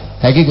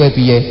nikah. Saiki kowe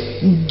piye?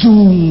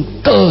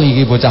 Jungkel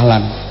iki bocah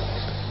lan.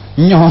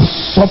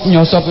 Nyosop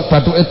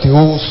bathuke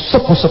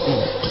diusep-usep.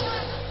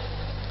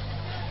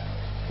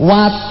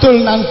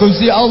 Wadul nang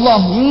Gusti Allah,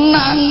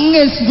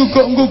 nangis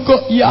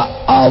guguk-guguk, "Ya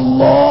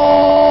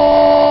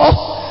Allah,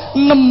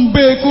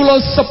 nembe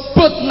kula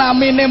sebut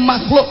namine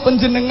makhluk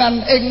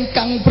panjenengan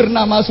ingkang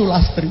bernama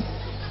Sulastri.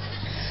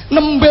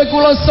 Nembe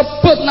kula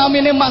sebut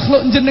namine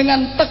makhluk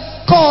jenengan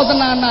teko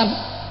tenanan.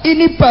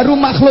 Ini baru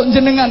makhluk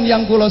jenengan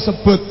yang kula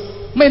sebut.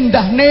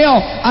 Mendah neo,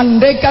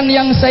 andaikan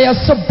yang saya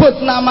sebut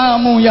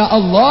namamu ya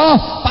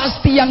Allah,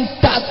 pasti yang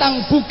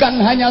datang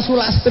bukan hanya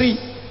Sulastri.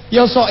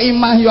 Ya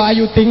Soimah, ya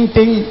Ayu Ting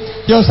Ting,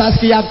 ya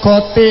Saskia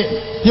Gotik,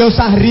 ya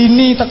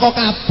Sahrini teko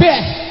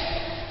kabeh."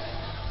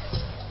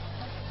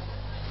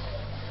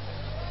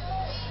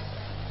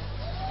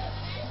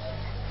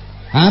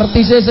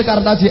 Artise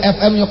Sekartaji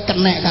FM yo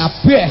kenek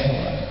kabeh.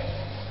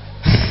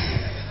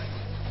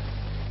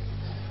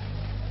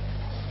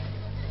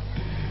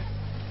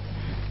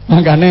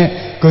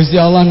 Makane Gusti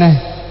Allah neh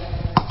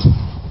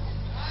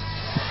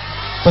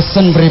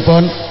pesen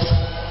pripun?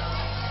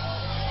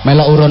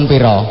 Melok urun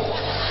pira?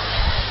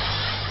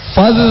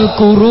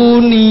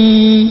 Fadzkuruni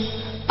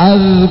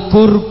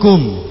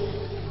azkurkum.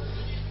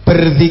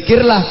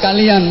 Berzikirlah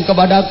kalian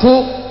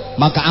kepadaku,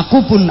 maka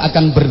aku pun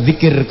akan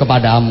berzikir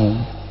kepadamu.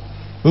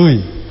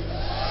 Hui.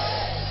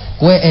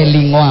 Kowe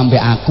elingo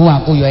ambek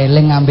aku yo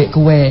eling ambek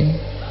kowe.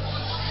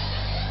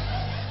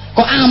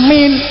 Kok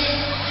amin?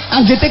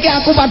 Anggete ki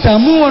aku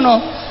padamu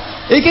ngono.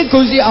 Iki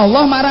Gusti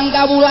Allah marang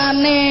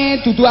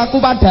kawulane, dudu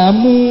aku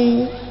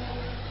padamu.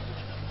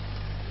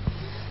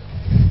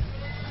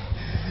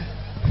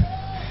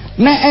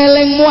 Nek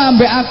elingmu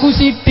ambek aku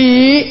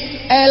sithik,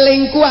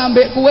 elingku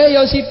ambek kowe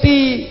ya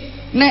sithik.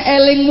 Nek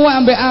elingmu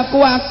ambek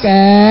aku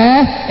akeh,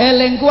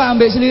 elingku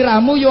ambek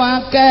sliramu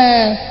ya akeh.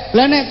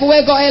 Lah nek kowe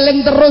kok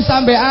eling terus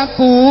ambek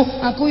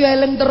aku ya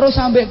eling terus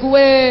ambek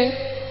kowe.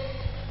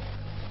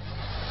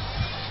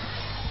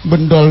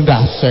 Bendol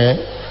dase.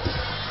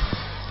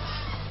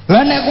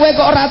 Lah nek kowe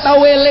kok ora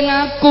tau eling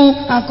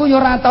aku ya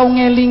ora tau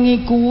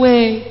ngelingi kowe.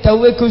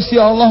 Dawuhe Gusti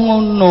Allah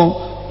ngono.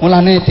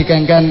 Mulane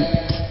dikengken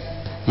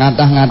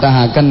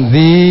ngatah-ngatahaken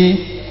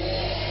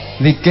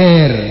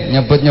dzikir,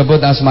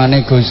 nyebut-nyebut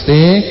asmane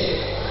Gusti.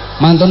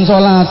 Mantun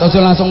salat aja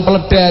langsung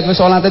peledet, wis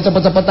salate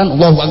cepet-cepetan.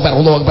 Allahu Akbar,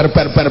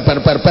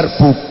 bar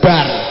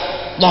bubar.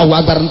 Allahu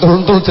Akbar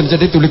entul-entul jen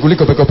jadi tuli-guli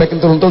gobek-gobek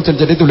entul-entul jen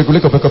jadi tuli-guli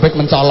gobek-gobek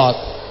mencolot.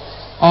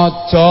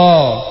 Aja.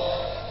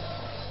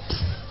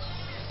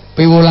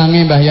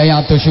 Piwulangi Mbah Yai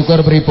Abdul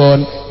Syukur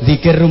pripun?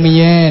 Zikir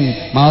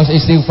rumiyin, maos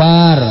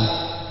istighfar.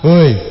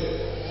 Hoi.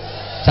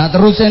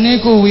 Sateruse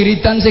niku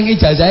wiridan sing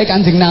ijazahe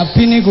Kanjeng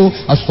Nabi niku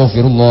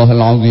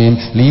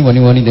Astaghfirullahalazim li wa li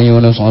walidayya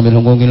wa li ashabil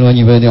huquqil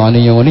wajibati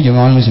alayya wa li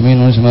jami'il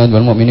muslimin wal muslimat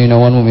wal mu'minina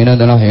wal mu'minat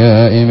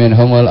al-ahya'i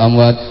minhum wal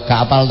amwat.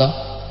 Kaapal to?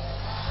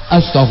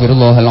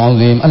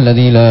 Astaghfirullahalazim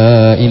alladzi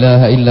la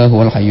ilaha illa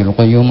huwal hayyul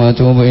qayyum wa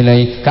atubu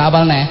ilaih.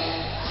 Kaapal neh?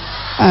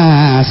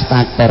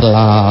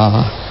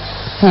 Astagfirullah.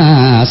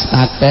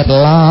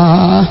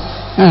 Astagfirullah.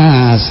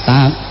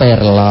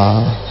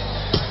 Astagfirullah.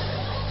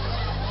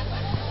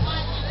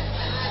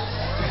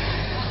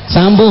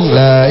 Sambung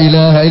la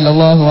ilaha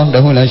illallah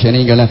wahdahu la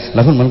syarika lah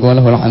lahul mulku wa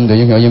lahul hamdu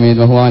yuhyi wa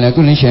yumiitu wa huwa ala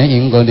kulli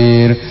syai'in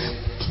qadir.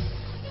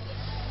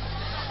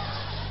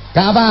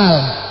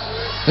 Kapal.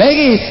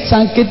 Lagi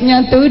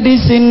sakitnya tuh di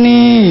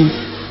sini.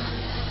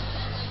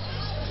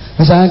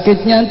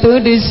 Sakitnya tuh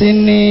di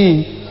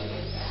sini.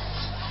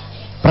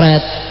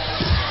 Pret.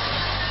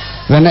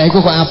 Lah nek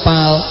iku kok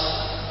apal.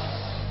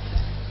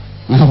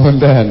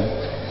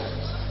 Ngapunten.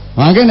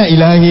 Makanya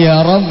ilahi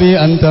ya Rabbi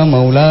anta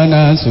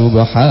maulana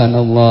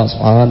subhanallah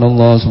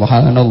subhanallah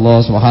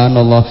subhanallah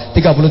subhanallah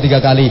 33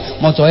 kali.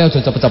 Mocoe aja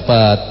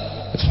cepet-cepet.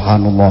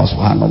 Subhanallah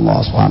subhanallah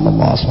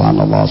subhanallah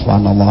subhanallah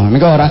subhanallah.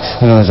 Niku ora.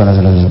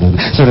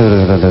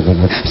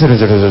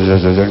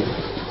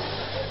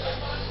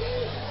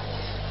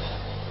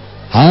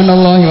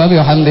 Subhanallahi wa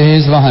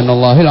bihamdihi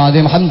subhanallahil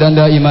azim hamdan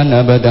daiman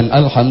abadan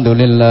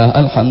alhamdulillah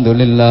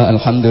alhamdulillah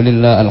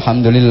alhamdulillah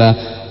alhamdulillah.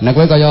 Nek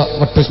kowe kaya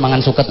wedhus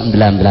mangan suket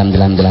ndelam.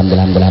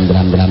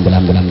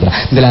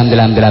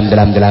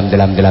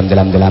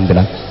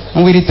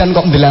 Wiridan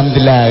kok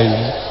ndelam-ndelam.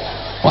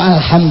 Wah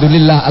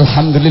alhamdulillah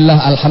alhamdulillah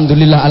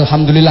alhamdulillah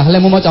alhamdulillah.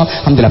 Lemu maca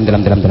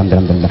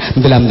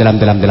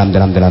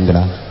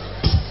alhamdulillah.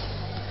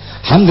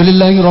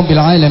 Alhamdulillahi rabbil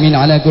alamin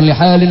ala kulli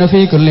halin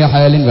fi kulli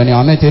halin wa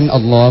ni'matin.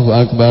 Allahu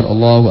akbar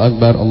Allahu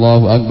akbar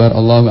Allahu akbar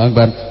Allahu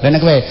akbar. Lan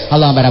kowe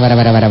Allah bara.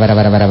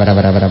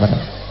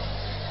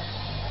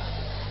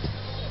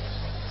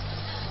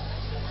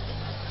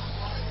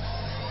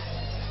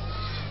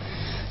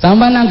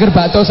 Sampeyan angger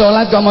bakto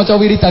salat kok maca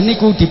wiridan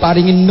niku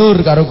diparingi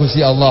nur karo Gusti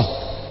Allah.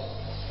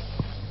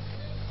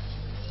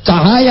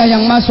 Cahaya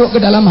yang masuk ke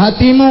dalam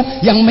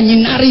hatimu yang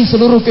menyinari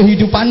seluruh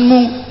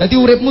kehidupanmu. Dadi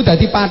uripmu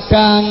dadi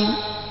padang.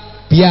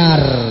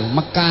 Biar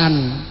mekan.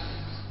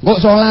 Kok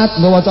salat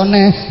nggo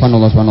wacane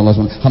subhanallah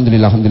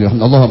alhamdulillah alhamdulillah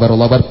Allahu akbar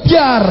Allahu akbar.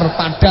 Biar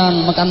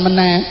padang mekan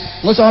meneh.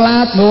 Nggo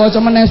salat nggo waca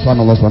meneh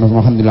subhanallah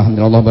alhamdulillah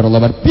alhamdulillah Allahu akbar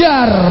Allahu akbar.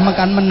 Biar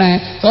mekan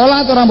meneh.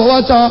 Salat ora mbok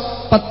waca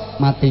pet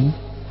mati.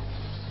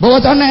 Mbok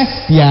wacane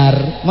biar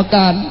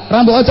mekan. Ora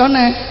mbok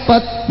wacane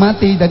pet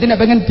mati. Dadi nek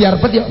pengen biar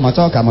pet ya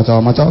maca gak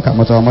maca.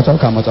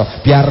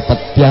 Biar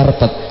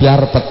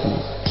pet.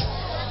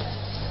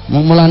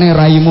 Mulane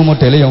raimu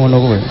modele yang ngono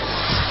kowe.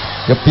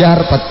 Ya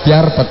biar pet.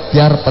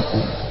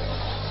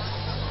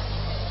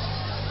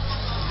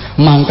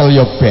 Mangkel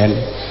yo ben.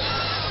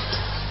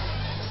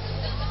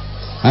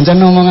 Ancen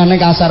omongane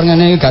kasar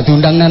ngene gak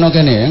diundang nang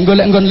kene.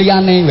 Golek nggon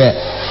liyane wek.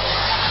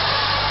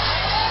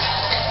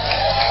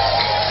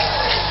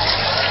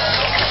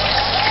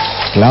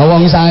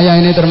 Lawang saya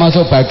ini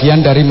termasuk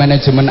bagian dari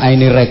manajemen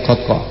Aini Record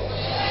kok.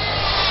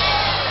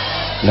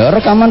 Lah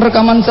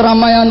rekaman-rekaman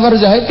ceramah Anwar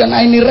Zahid kan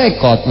Aini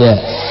Record wek.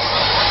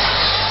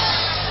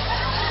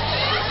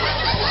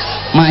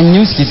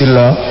 Manyus gitu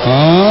loh.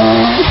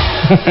 Oh.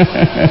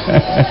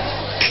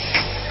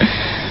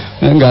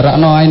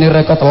 Nggarakno Aini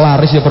Record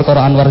laris ya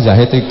perkara Anwar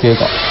Zahid iki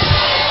kok.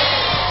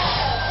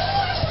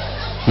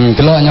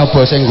 Delok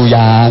nyoba sing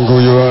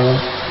guyang-guyu.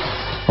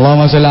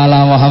 Allahumma sholli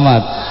ala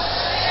Muhammad.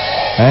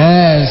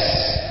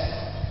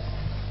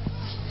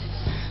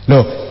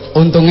 Loh,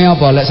 untungnya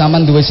apa? Lek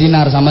sampean duwe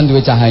sinar, sampean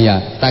duwe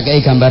cahaya. Tak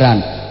kei gambaran.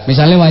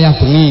 Misalnya wayah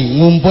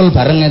bengi ngumpul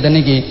bareng ngeten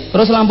iki,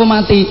 terus lampu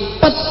mati,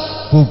 pet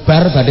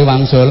bubar badhe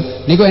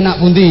wangsul. Niku enak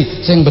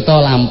pundi? Sing beto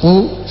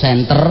lampu,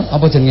 senter,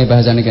 apa jenenge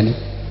bahasane kene?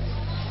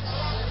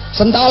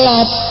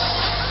 Sentolop.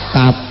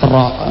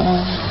 Katrok.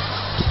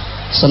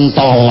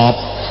 Sentolop.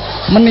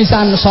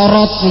 Menisan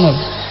sorot ngono.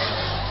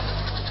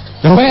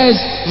 Ya wis,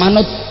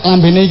 manut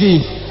lambene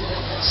iki.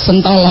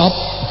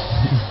 Sentolop.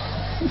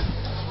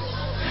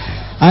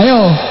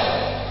 Ayo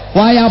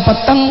wayah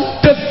peteng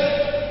det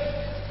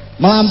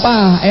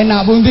melampah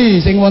enak pundi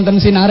sing wonten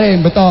sinare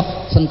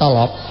beto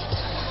sentolop.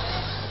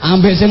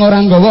 Ambek sing ora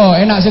nggawa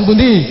enak sing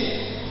pundi?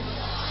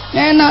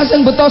 Enak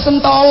sing beto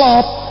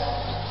sentolop.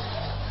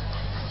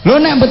 Lho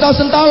nek beto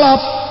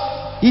sentolop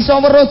iso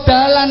weruh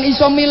dalan,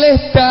 iso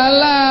milih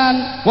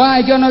dalan. Wah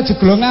iki ana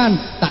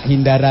jeglongan, tak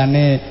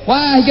hindarane.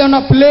 Wah iki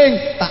ana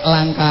beling, tak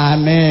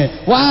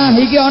langkane. Wah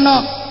iki ana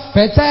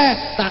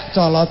becek, tak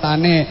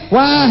colotane.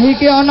 Wah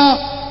iki ana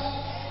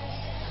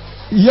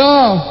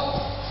yo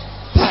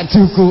tak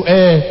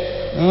jukuke.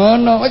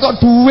 Ngono, kowe kok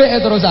dhuwit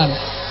terusan.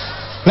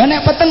 Lah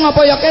nek peteng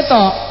apa ya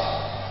ketok?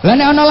 Lah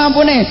nek ana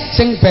lampune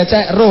sing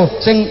becek roh,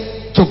 sing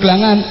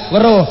joglangan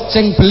weruh,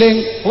 sing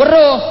beling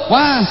weruh.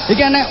 Wah iki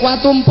nek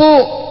watu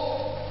empuk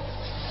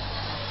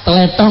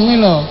teletong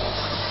iki lho.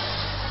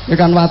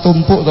 Ikan watu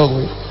empuk to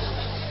kuwi.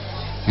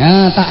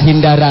 Nah, tak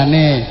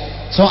hindarane.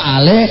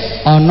 Soale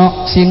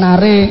ana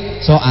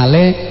sinare,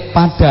 soale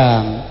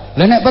padang.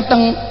 Lah nek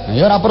peteng,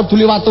 ya ora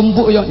peduli watu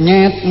empuk ya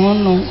nyet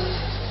ngono.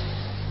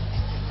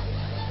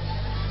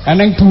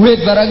 Aneng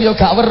duit barang ya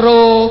gak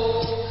weruh.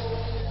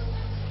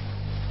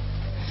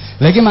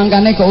 Lagi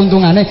mangkane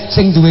keuntungane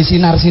sing duwe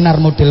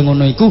sinar-sinar model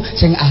ngono iku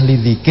sing ahli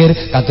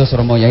zikir kados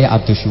Rama Yai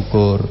Abdus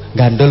Syukur.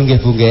 Gandul nggih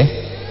Bu nggih?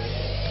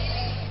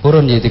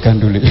 Purun ya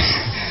diganduli.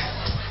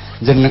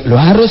 Jeneng lho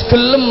harus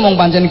gelem wong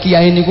pancen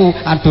kiai niku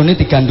adone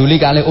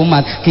diganduli kalih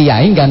umat.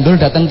 Kiai gandul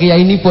dateng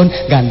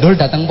kiyainipun, gandul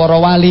dateng para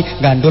wali,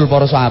 gandul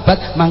para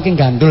sahabat, mangke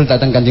gandul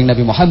dateng Kanjeng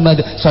Nabi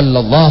Muhammad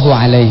sallallahu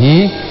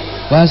alaihi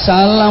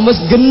wasallam. Wis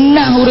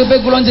genah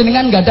uripe kula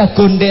jenengan gadah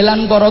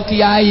gondelan para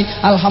kiai.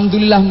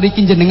 Alhamdulillah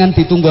mriki jenengan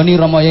ditunggoni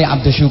Rama Yai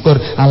Abdus Syukur.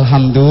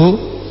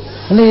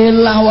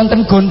 Alhamdulillah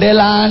wonten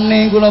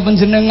gondelane kula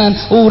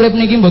panjenengan. Urip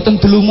niki mboten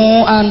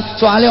delumukan.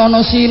 Soale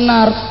ana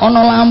sinar,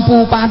 ana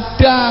lampu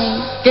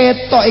padang.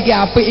 Ketok iki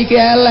apik iki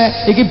elek,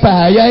 iki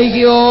bahaya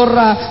iki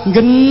ora.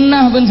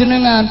 Genah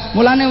panjenengan.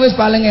 Mulane wis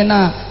paling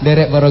enak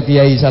nderek para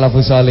kiai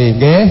salafus saleh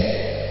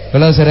nggih.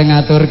 Kula sering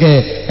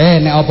ngaturke,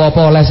 nek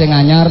apa-apa oleh sing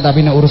anyar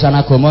tapi nek urusan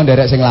agama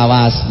nderek sing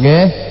lawas,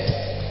 nggih.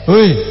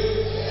 Hui.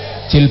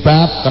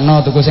 Jilbab kena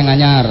tuku sing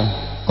anyar,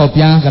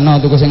 kopiah kena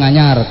tuku sing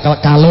anyar,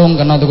 kalung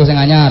kena tuku sing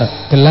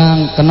anyar,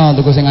 gelang kena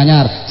tuku sing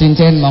anyar,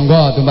 cincin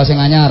monggo tumbas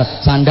sing anyar,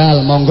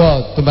 sandal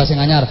monggo tumbas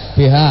sing anyar,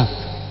 BH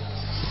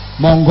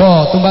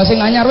monggo tumbas sing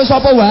anyar wis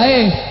apa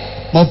wae.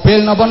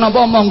 Mobil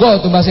napa-napa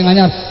monggo tumbas sing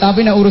anyar,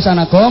 tapi nek urusan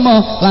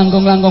agama,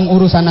 langkung-langkung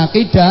urusan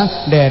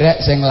akidah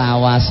nderek sing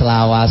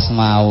lawas-lawas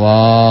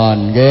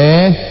mawon,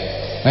 nggih.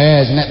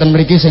 Wis nek ten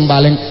mriki sing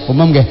paling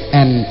umum nggih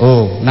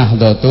NU,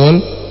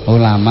 Nahdlatul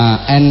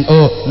Ulama,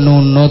 NU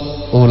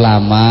nunut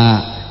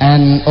ulama,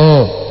 NU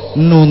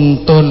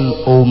nuntun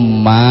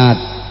umat.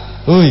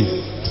 Hui.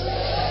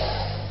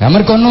 Lah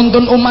mergo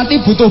nuntun umat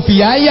iki butuh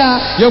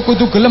biaya, ya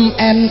kudu gelem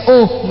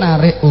NU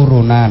narik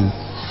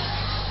urunan.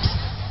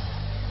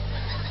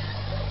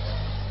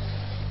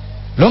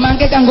 Lho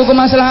mangke kanggo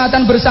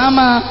kemaslahatan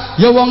bersama,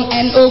 ya wong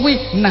NU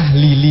kuwi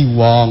nahlili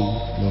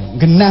wong.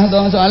 Genah to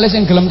soalé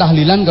sing gelem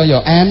tahlilan kaya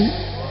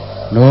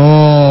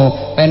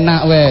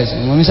penak wis.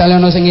 Misale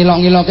ana sing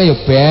ngilok-ngiloke ya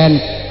ben,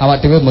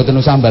 awak dhewe mboten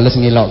usah bales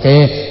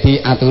ngiloke,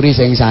 diaturi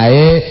sing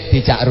sae,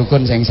 dijak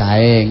rukun sing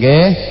sae,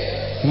 nggih.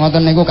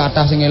 Ngoten niku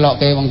kathah sing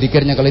ngiloke wong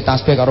dzikir nyekeli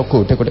tasbih karo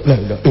godhek-godhek la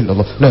ilaha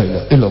illallah, la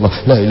ilaha illallah,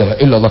 la ilaha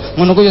illallah.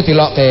 Ngono ku ya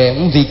dilokke.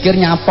 Wong dzikir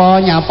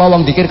nyapa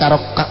wong dzikir karo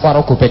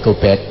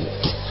gobek-gobek.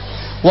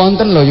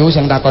 Wonten lho yo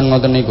sing takon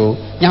ngoten niku.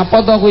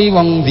 Nyapa to kuwi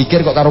wong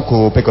dzikir kok karo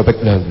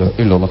gobek-gobek la ilaha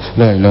illallah,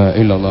 la ilaha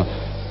illallah.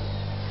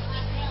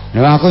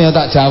 Nah aku ya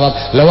tak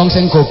jawab, lha wong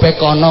sing gobek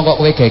kono kok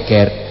kowe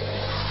geger.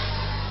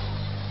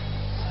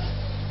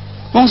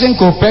 Wong sing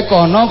gobek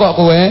kono kok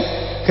kowe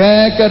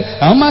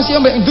geger. Ah masih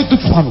ambek ndut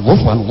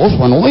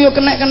oh ya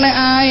kenek-kenek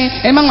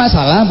ae. Emang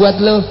masalah buat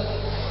lo?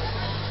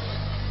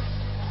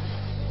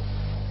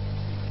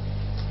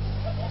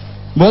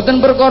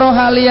 Mboten perkara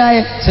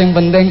haliae, sing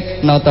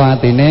penting nata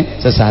atine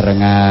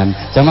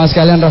sesarengan. Jamaah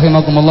sekalian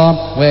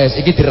rahimakumullah, wis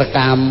iki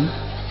direkam.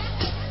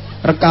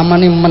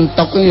 Rekamane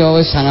mentok ya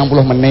wis 90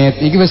 menit,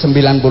 iki wis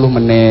 90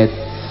 menit.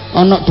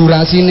 Ana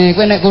durasine,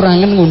 kowe nek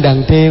kurangen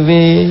ngundang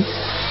dhewe.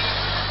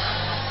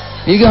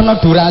 Iki ana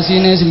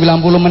durasine 90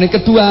 menit.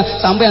 Kedua,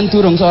 sampean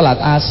durung salat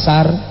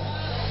asar.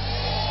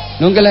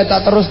 Nungke lek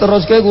tak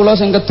terus-teruske kula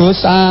sing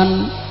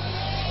kedosan.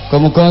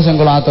 Muga-muga sing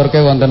kula aturke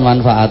wonten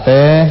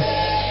manfaate.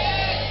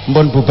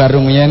 Mpun bubar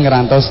rumiyin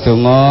ngrantos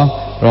donga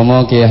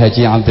Rama Kiai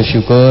Haji Abdus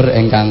Syukur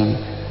ingkang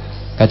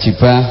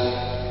kajibah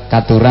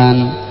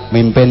katuran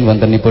mimpin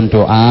wontenipun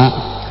doa.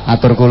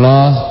 Atur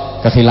kula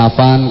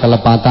kekhilafan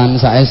kelepatan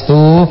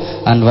saestu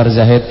Anwar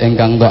Zahid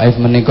ingkang dhaif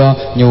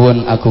menika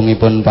nyuwun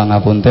agungipun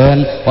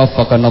pangapunten.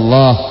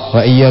 Waffaqanallah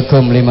wa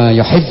iyyakum lima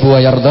yuhibbu wa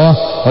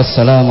yardah.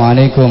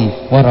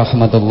 Wassalamualaikum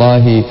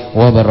warahmatullahi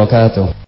wabarakatuh.